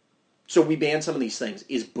like, so we ban some of these things.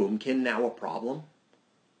 Is Boomkin now a problem?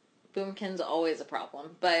 Boomkin's always a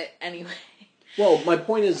problem, but anyway. Well, my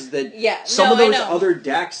point is that some of those other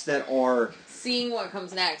decks that are... Seeing what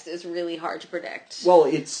comes next is really hard to predict. Well,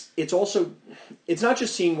 it's also... It's not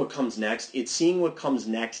just seeing what comes next, it's seeing what comes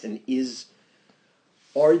next and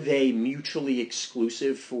are they mutually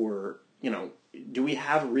exclusive for, do we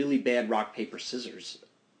have really bad rock, paper, scissors?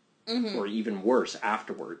 Or even worse,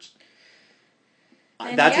 afterwards?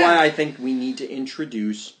 That's why I think we need to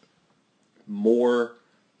introduce more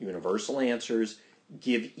universal answers,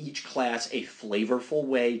 give each class a flavorful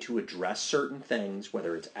way to address certain things,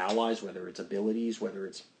 whether it's allies, whether it's abilities, whether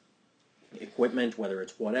it's equipment, whether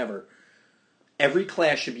it's whatever. Every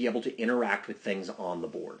class should be able to interact with things on the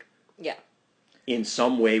board. Yeah. In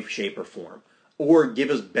some way, shape, or form. Or give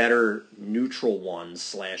us better neutral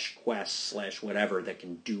ones / quests / whatever that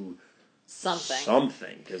can do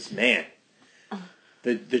something. Because, man,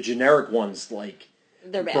 the generic ones, like,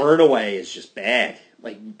 Burn Away is just bad.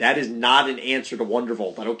 Like, that is not an answer to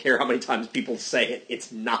Wondervault. I don't care how many times people say it.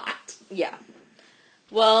 It's not. Yeah.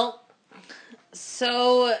 Well,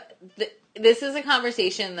 so this is a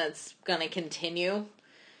conversation that's going to continue.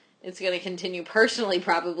 It's going to continue personally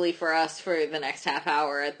probably for us for the next half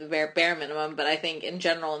hour at the bare minimum, but I think in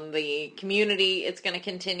general in the community it's going to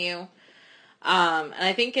continue. And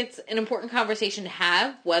I think it's an important conversation to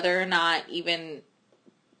have, whether or not even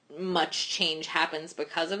much change happens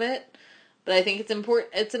because of it. But I think it's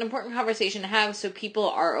an important conversation to have so people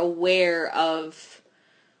are aware of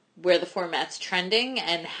where the format's trending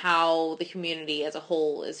and how the community as a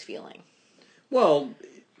whole is feeling. Well,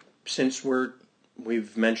 since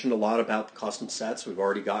we've mentioned a lot about the custom sets, we've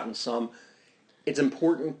already gotten some, it's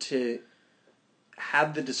important to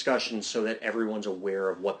have the discussion so that everyone's aware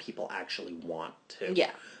of what people actually want to. Yeah.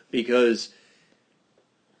 Because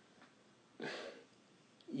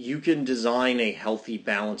you can design a healthy,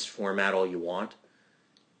 balanced format all you want.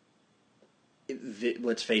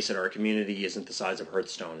 Let's face it, our community isn't the size of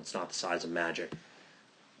Hearthstone. It's not the size of Magic.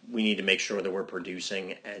 We need to make sure that we're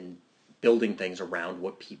producing and building things around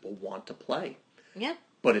what people want to play. Yeah.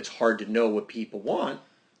 But it's hard to know what people want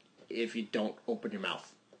if you don't open your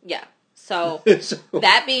mouth. Yeah. So,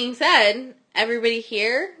 that being said, everybody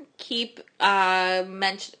here, keep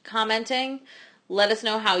commenting. Let us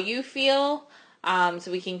know how you feel.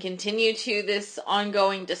 So we can continue to this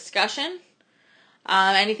ongoing discussion.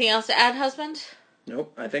 Anything else to add, husband?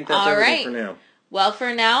 Nope, I think that's everything for now. Well,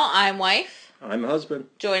 for now, I'm wife. I'm husband.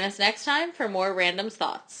 Join us next time for more Random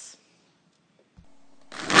Thoughts.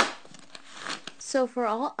 So for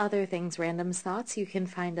all other things Random Thoughts, you can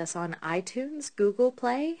find us on iTunes, Google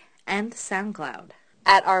Play, and SoundCloud.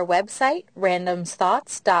 At our website,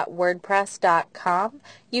 randomsthoughts.wordpress.com.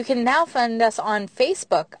 You can now find us on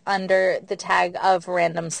Facebook under the tag of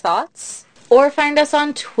Random's Thoughts. Or find us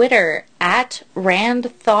on Twitter at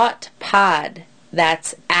RandThoughtPod.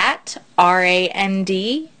 That's at RAND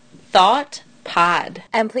ThoughtPod.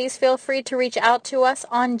 And please feel free to reach out to us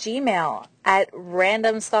on Gmail at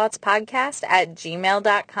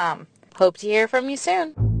randomsthoughtspodcast@gmail.com. Hope to hear from you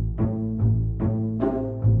soon.